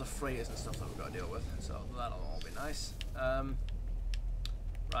other freighters and stuff that we've got to deal with, so that'll all be nice.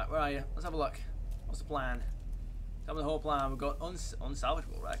 Right, where are you? Let's have a look. What's the plan? Tell me the whole plan. We've got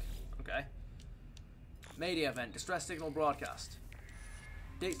unsalvageable wreck. Okay. Mayday event. Distress signal broadcast.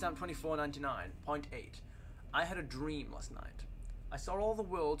 Date stamp 2499.8. I had a dream last night. I saw all the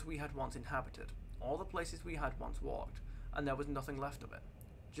worlds we had once inhabited, all the places we had once walked, and there was nothing left of it.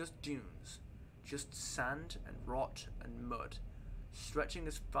 Just dunes. Just sand and rot and mud, stretching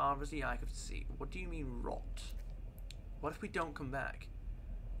as far as the eye could see. What do you mean rot? What if we don't come back?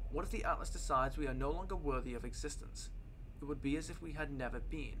 What if the Atlas decides we are no longer worthy of existence? It would be as if we had never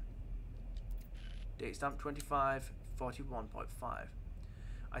been. Date stamp 2541.5.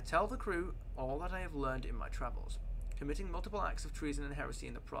 I tell the crew all that I have learned in my travels, committing multiple acts of treason and heresy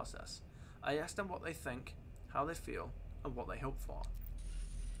in the process. I ask them what they think, how they feel, and what they hope for.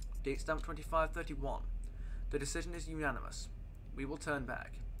 Date stamp 2531. The decision is unanimous. We will turn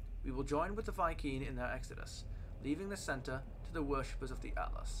back. We will join with the Vy'keen in their exodus, leaving the center to the worshippers of the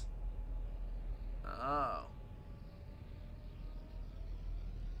Atlas. Oh.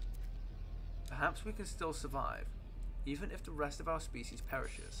 Perhaps we can still survive, even if the rest of our species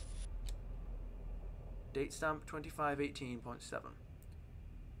perishes. Date stamp 2518.7.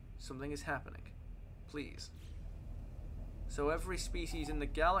 Something is happening. Please. So every species in the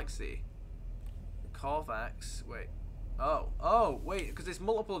galaxy... The Korvax... Wait. Oh, wait, because there's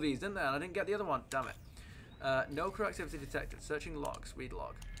multiple of these, didn't there? And I didn't get the other one. Damn it. No crew activity detected. Searching logs. Read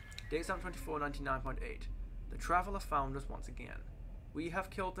log. Date stamp 2499.8. The Traveler found us once again. We have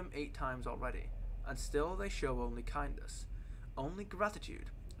killed them 8 times already, and still they show only kindness. Only gratitude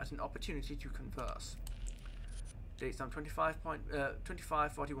at an opportunity to converse. Date stamp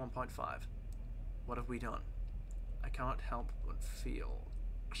 2541.5. What have we done? I can't help but feel.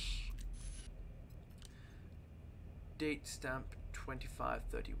 Date stamp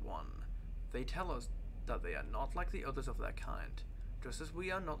 2531. They tell us that they are not like the others of their kind, just as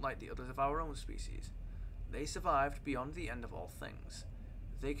we are not like the others of our own species. They survived beyond the end of all things.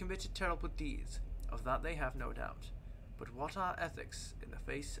 They committed terrible deeds, of that they have no doubt. But what are ethics in the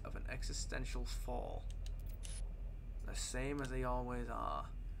face of an existential fall? The same as they always are.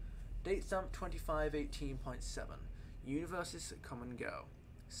 Date stamp 2518.7. Universes come and go.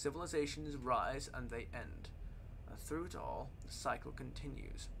 Civilizations rise and they end. And through it all, the cycle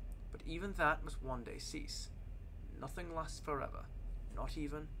continues. But even that must one day cease. Nothing lasts forever, not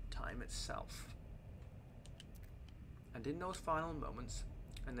even time itself. And in those final moments,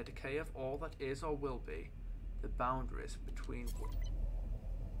 in the decay of all that is or will be, the boundaries between...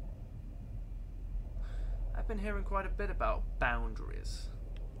 I've been hearing quite a bit about boundaries.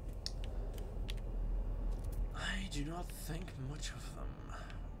 I do not think much of them.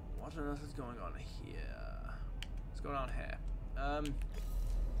 What on earth is going on here? What's going on here?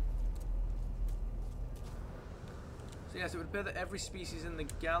 So yes, it would appear that every species in the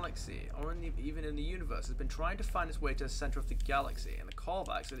galaxy, or even in the universe, has been trying to find its way to the center of the galaxy, and the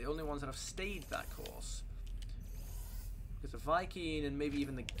Korvax are the only ones that have stayed that course. Because the Vy'keen and maybe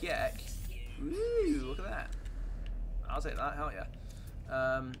even the Gek... Ooh, look at that. I'll take that, hell yeah.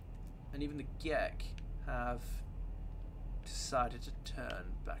 And even the Gek have decided to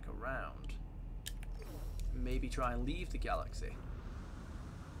turn back around. Maybe try and leave the galaxy.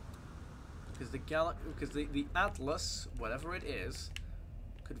 Because the Atlas, whatever it is,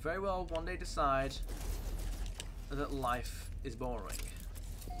 could very well one day decide that life is boring.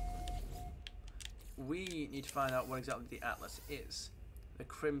 We need to find out what exactly the Atlas is. The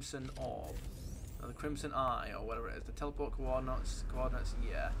Crimson Orb. Or the Crimson Eye, or whatever it is. The teleport coordinates,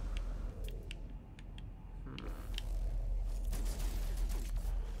 yeah.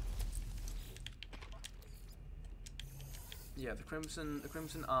 Yeah, the Crimson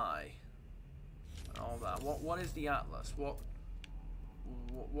Eye. And all that. What is the Atlas? What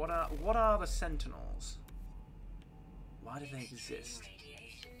are the Sentinels? Why do they exist?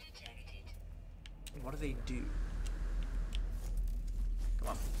 What do they do? Come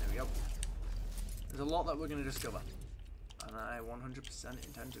on, there we go. There's a lot that we're going to discover, and I 100%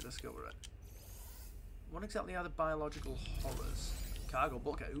 intend to discover it. What exactly are the biological horrors? Cargo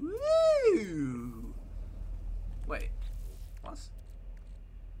bulkhead. Woo! Wait, what?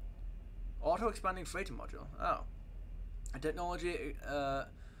 Auto-expanding freighter module. Oh. A technology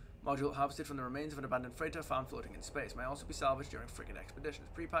module harvested from the remains of an abandoned freighter found floating in space. May also be salvaged during frigate expeditions.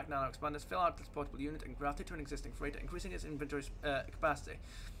 Pre-packed nano-expanders fill out this portable unit and graft it to an existing freighter, increasing its inventory capacity.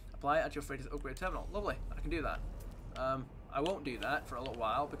 Apply it at your freighter's upgrade terminal. Lovely. I can do that. I won't do that for a little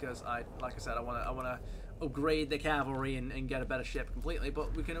while because like I said, I wanna upgrade the cavalry and get a better ship completely.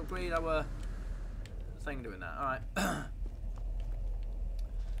 But we can upgrade our thing doing that. All right.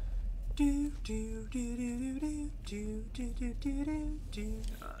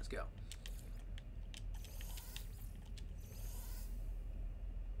 Let's go.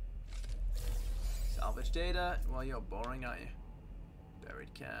 Salvage data. Well, you're boring, aren't you?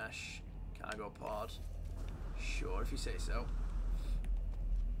 Buried cache. Cargo pod. Sure, if you say so.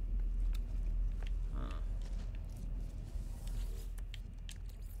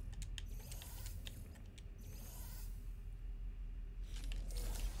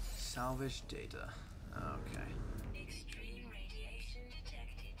 Salvage data. Okay. Extreme radiation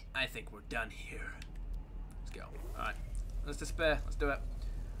detected. I think we're done here. Let's go. Alright. Let's despair. Let's do it.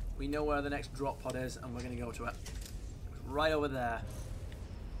 We know where the next drop pod is, and we're going to go to it. It's right over there.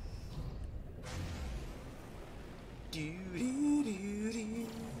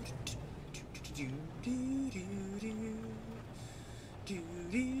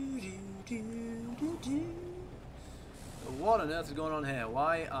 What on earth is going on here?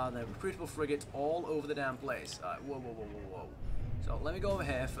 Why are there recruitable frigates all over the damn place? Alright, whoa, whoa, whoa, whoa, whoa. So let me go over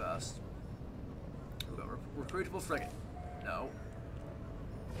here first. We've got recruitable frigate. No.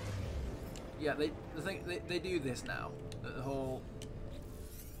 Yeah, they do this now. The whole.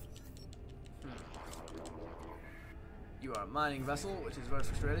 You are a mining vessel, which is very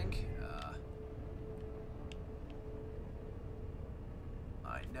frustrating.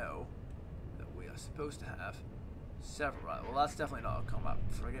 I know that we are supposed to have several. Right, well, that's definitely not a combat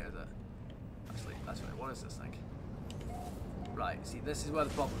frigate, is it? Actually, that's right. What is this thing? Right, see, this is where the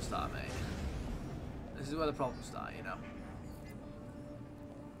problems start, mate. This is where the problems start, you know.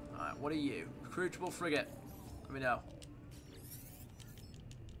 Alright, what are you? Recruitable frigate. Let me know.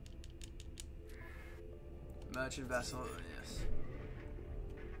 Merchant vessel, yes.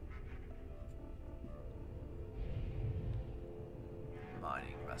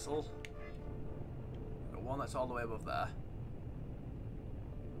 Mining vessel. Got one that's all the way above there.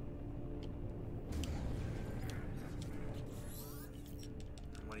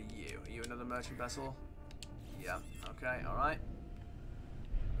 And what are you? Are you another merchant vessel? Yeah, okay, alright.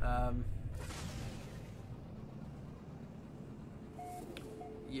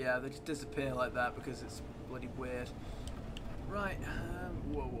 Yeah, they just disappear like that because it's bloody weird. Right,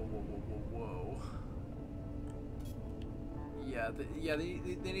 whoa, whoa, whoa, whoa, whoa, whoa. Yeah,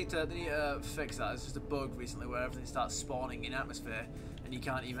 they need to fix that. It's just a bug recently where everything starts spawning in atmosphere and you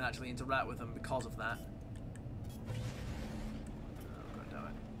can't even actually interact with them because of that. Oh, god damn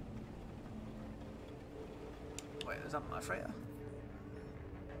it. Wait, is that my freighter?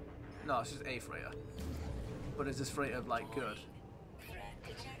 No, it's just a freighter. But is this freighter, like, good?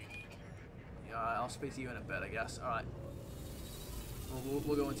 Yeah, alright, I'll speak to you in a bit, I guess. Alright.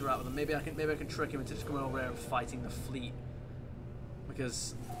 We'll go interact with him. Maybe I can trick him into just coming over here and fighting the fleet.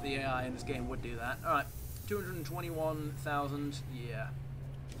 Because the AI in this game would do that. Alright. 221,000, yeah.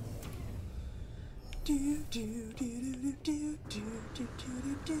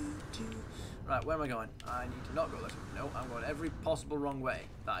 Right, where am I going? I need to not go this way. No, I'm going every possible wrong way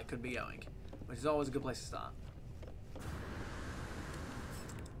that I could be going. Which is always a good place to start.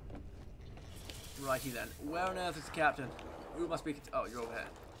 Righty then. Where on earth is the captain? Who am I speaking to? Oh, you're over here.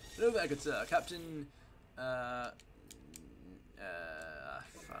 Hello there, good sir. Captain... I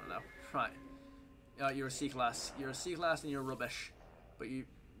don't know. Right. You're a C-class. You're a C-class and you're rubbish. But you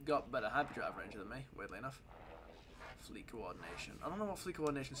got better hyperdrive range than me, weirdly enough. Fleet coordination. I don't know what fleet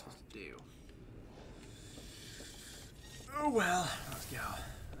coordination is supposed to do. Oh well. Let's go.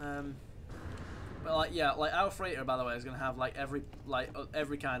 Well, like, yeah, like our freighter, by the way, is gonna have like every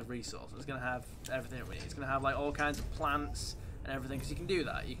kind of resource. It's gonna have everything that we need. It's gonna have like all kinds of plants and everything, because you can do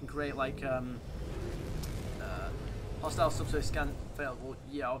that. You can create like hostile subsurface scan failed. Well,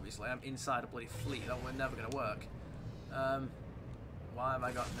 yeah, obviously, I'm inside a bloody fleet. That we're never gonna work. Why have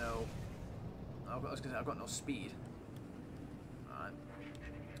I got no? I was gonna say I've got no speed. All right,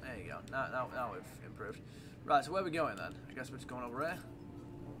 there you go. Now we've improved. Right, so where are we going then? I guess we're just going over here.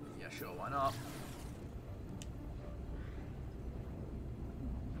 Yeah, sure, why not?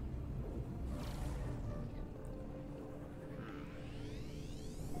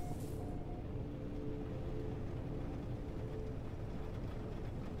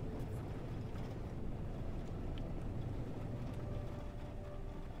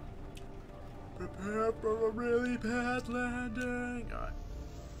 Prepare for a really bad landing. Alright.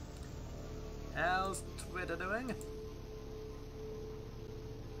 How's Twitter doing?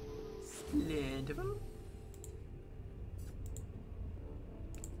 Splendid.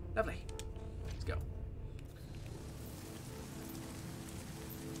 Lovely. Let's go.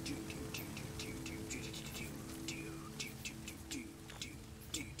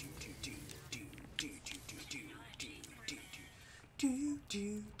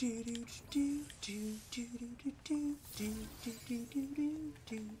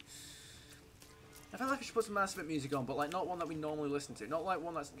 I feel like I should put some Mass Effect music on, but like not one that we normally listen to, not like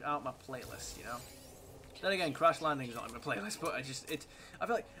one that's out my playlist, you know. Then again, Crash Landing is not in my playlist, but I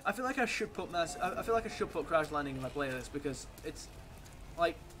feel like I should put Crash Landing in my playlist because it's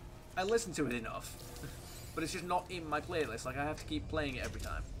like I listen to it enough, but it's just not in my playlist. Like I have to keep playing it every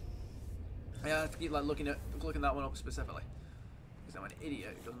time. I have to keep like looking that one up specifically because I'm an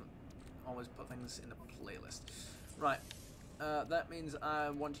idiot who doesn't always put things in the playlist. Right, that means I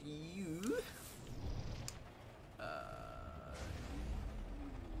want you.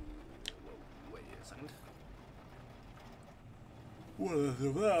 Wait a second. What is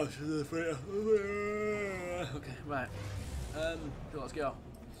the mouse? Okay, right. So let's go.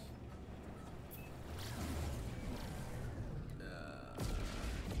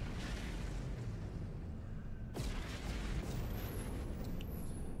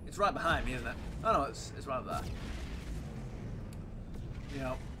 It's right behind me, isn't it? Oh no, it's right there. You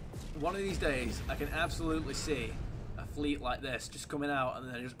know, one of these days I can absolutely see a fleet like this just coming out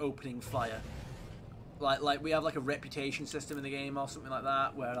and then just opening fire. Like we have like a reputation system in the game or something like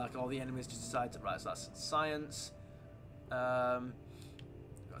that, where like all the enemies just decide to, right, so that's science. Got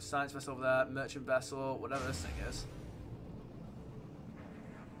a science vessel over there, merchant vessel, whatever this thing is.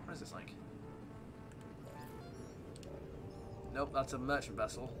 What is this like? Nope, that's a merchant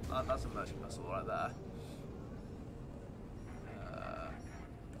vessel. That's a merchant vessel right there.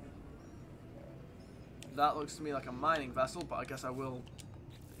 That looks to me like a mining vessel, but I guess I will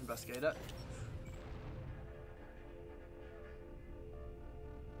investigate it.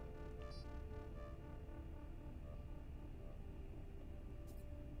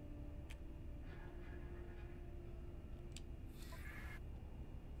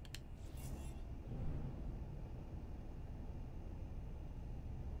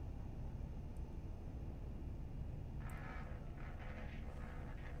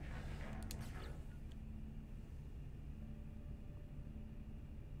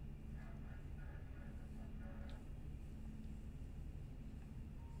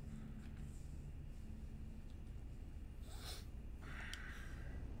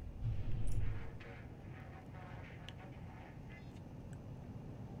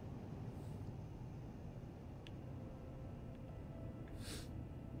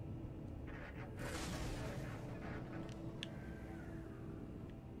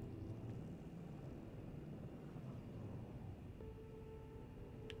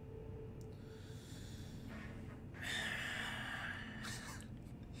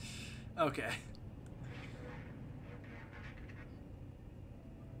 Okay.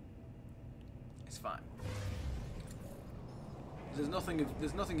 It's fine. There's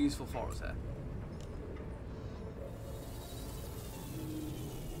nothing useful for us here.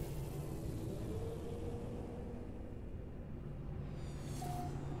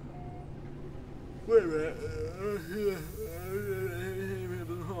 Wait a minute.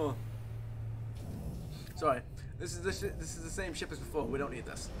 Sorry. This is the same ship as before. We don't need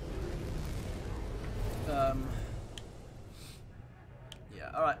this. Yeah,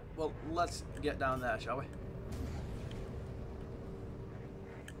 alright, well, let's get down there, shall we?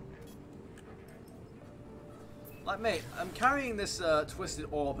 Like, mate, I'm carrying this twisted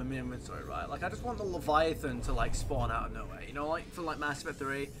orb in my inventory, right? Like, I just want the Leviathan to, like, spawn out of nowhere, you know, like, for, like, Mass Effect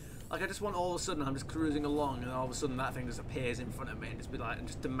 3. Like, I just want all of a sudden, I'm just cruising along, and all of a sudden that thing just appears in front of me and just be like, and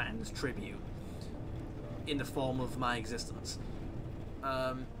just demands tribute in the form of my existence.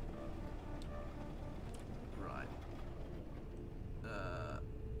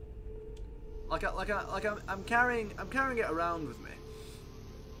 I'm carrying it around with me,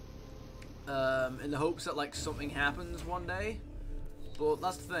 in the hopes that like something happens one day. But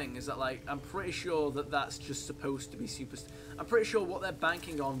that's the thing, is that like I'm pretty sure that that's just supposed to be super. I'm pretty sure what they're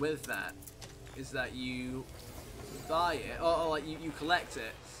banking on with that is that you buy it, or like you collect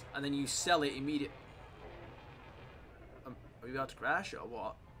it and then you sell it immediately. Are we about to crash or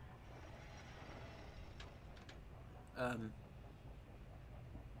what?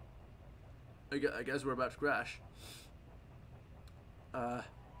 I guess we're about to crash. Don't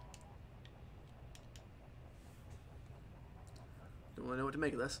really know what to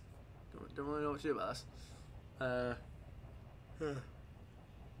make of this. Don't really know what to do about this.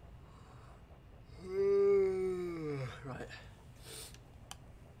 Right.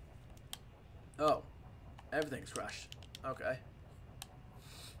 Oh, everything's crashed. Okay.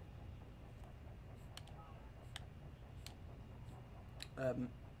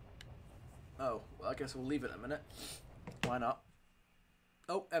 Oh, well, I guess we'll leave it a minute. Why not?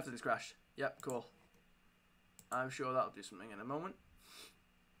 Oh, everything's crashed. Yep, cool. I'm sure that'll do something in a moment.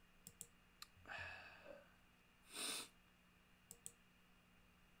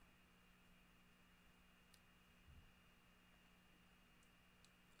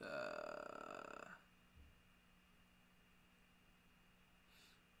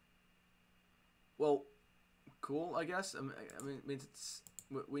 Well, cool, I guess. I mean, it's,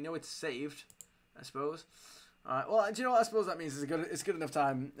 we know it's saved, I suppose. Alright, well, do you know what? I suppose that means it's good enough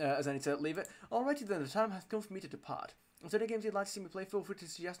time as any to leave it. Alrighty then, the time has come for me to depart. If there are any games you'd like to see me play, feel free to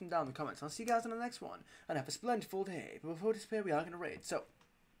suggest them down in the comments. I'll see you guys in the next one, and have a splendid full day. But before we disappear, we are going to raid. So,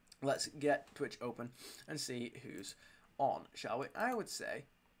 let's get Twitch open and see who's on, shall we? I would say,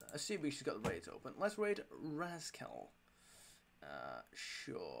 assuming she's got the raids open, let's raid Rascal.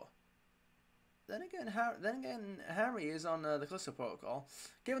 Sure. Then again, Harry is on the Callisto Protocol.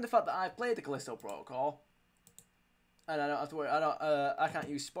 Given the fact that I've played the Callisto Protocol, and I don't have to worry, I can't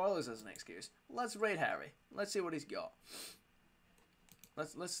use spoilers as an excuse. Let's raid Harry. Let's see what he's got.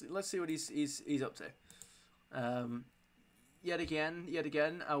 Let's see what he's up to. Yet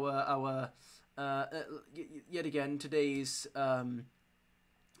again, our yet again today's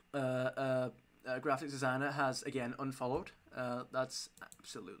graphics designer has again unfollowed. That's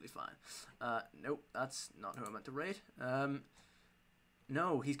absolutely fine. Nope, that's not who I meant to raid.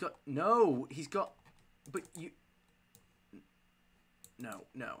 No, he's got but you. No,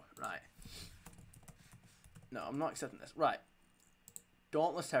 right. No, I'm not accepting this. Right.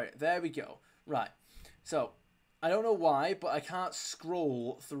 Dauntless Terrier. There we go. Right. So, I don't know why, but I can't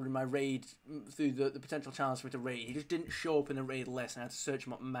scroll through my raid, through the potential challenge for me to raid. He just didn't show up in the raid list, and I had to search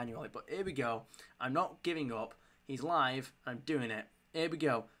him up manually. But here we go. I'm not giving up. He's live. I'm doing it. Here we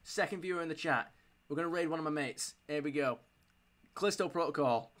go. Second viewer in the chat. We're going to raid one of my mates. Here we go. Callisto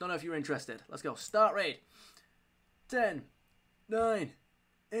Protocol. Don't know if you're interested. Let's go. Start raid. 10, 9,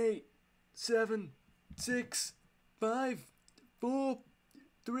 8, 7, 6, 5, 4,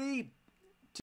 3,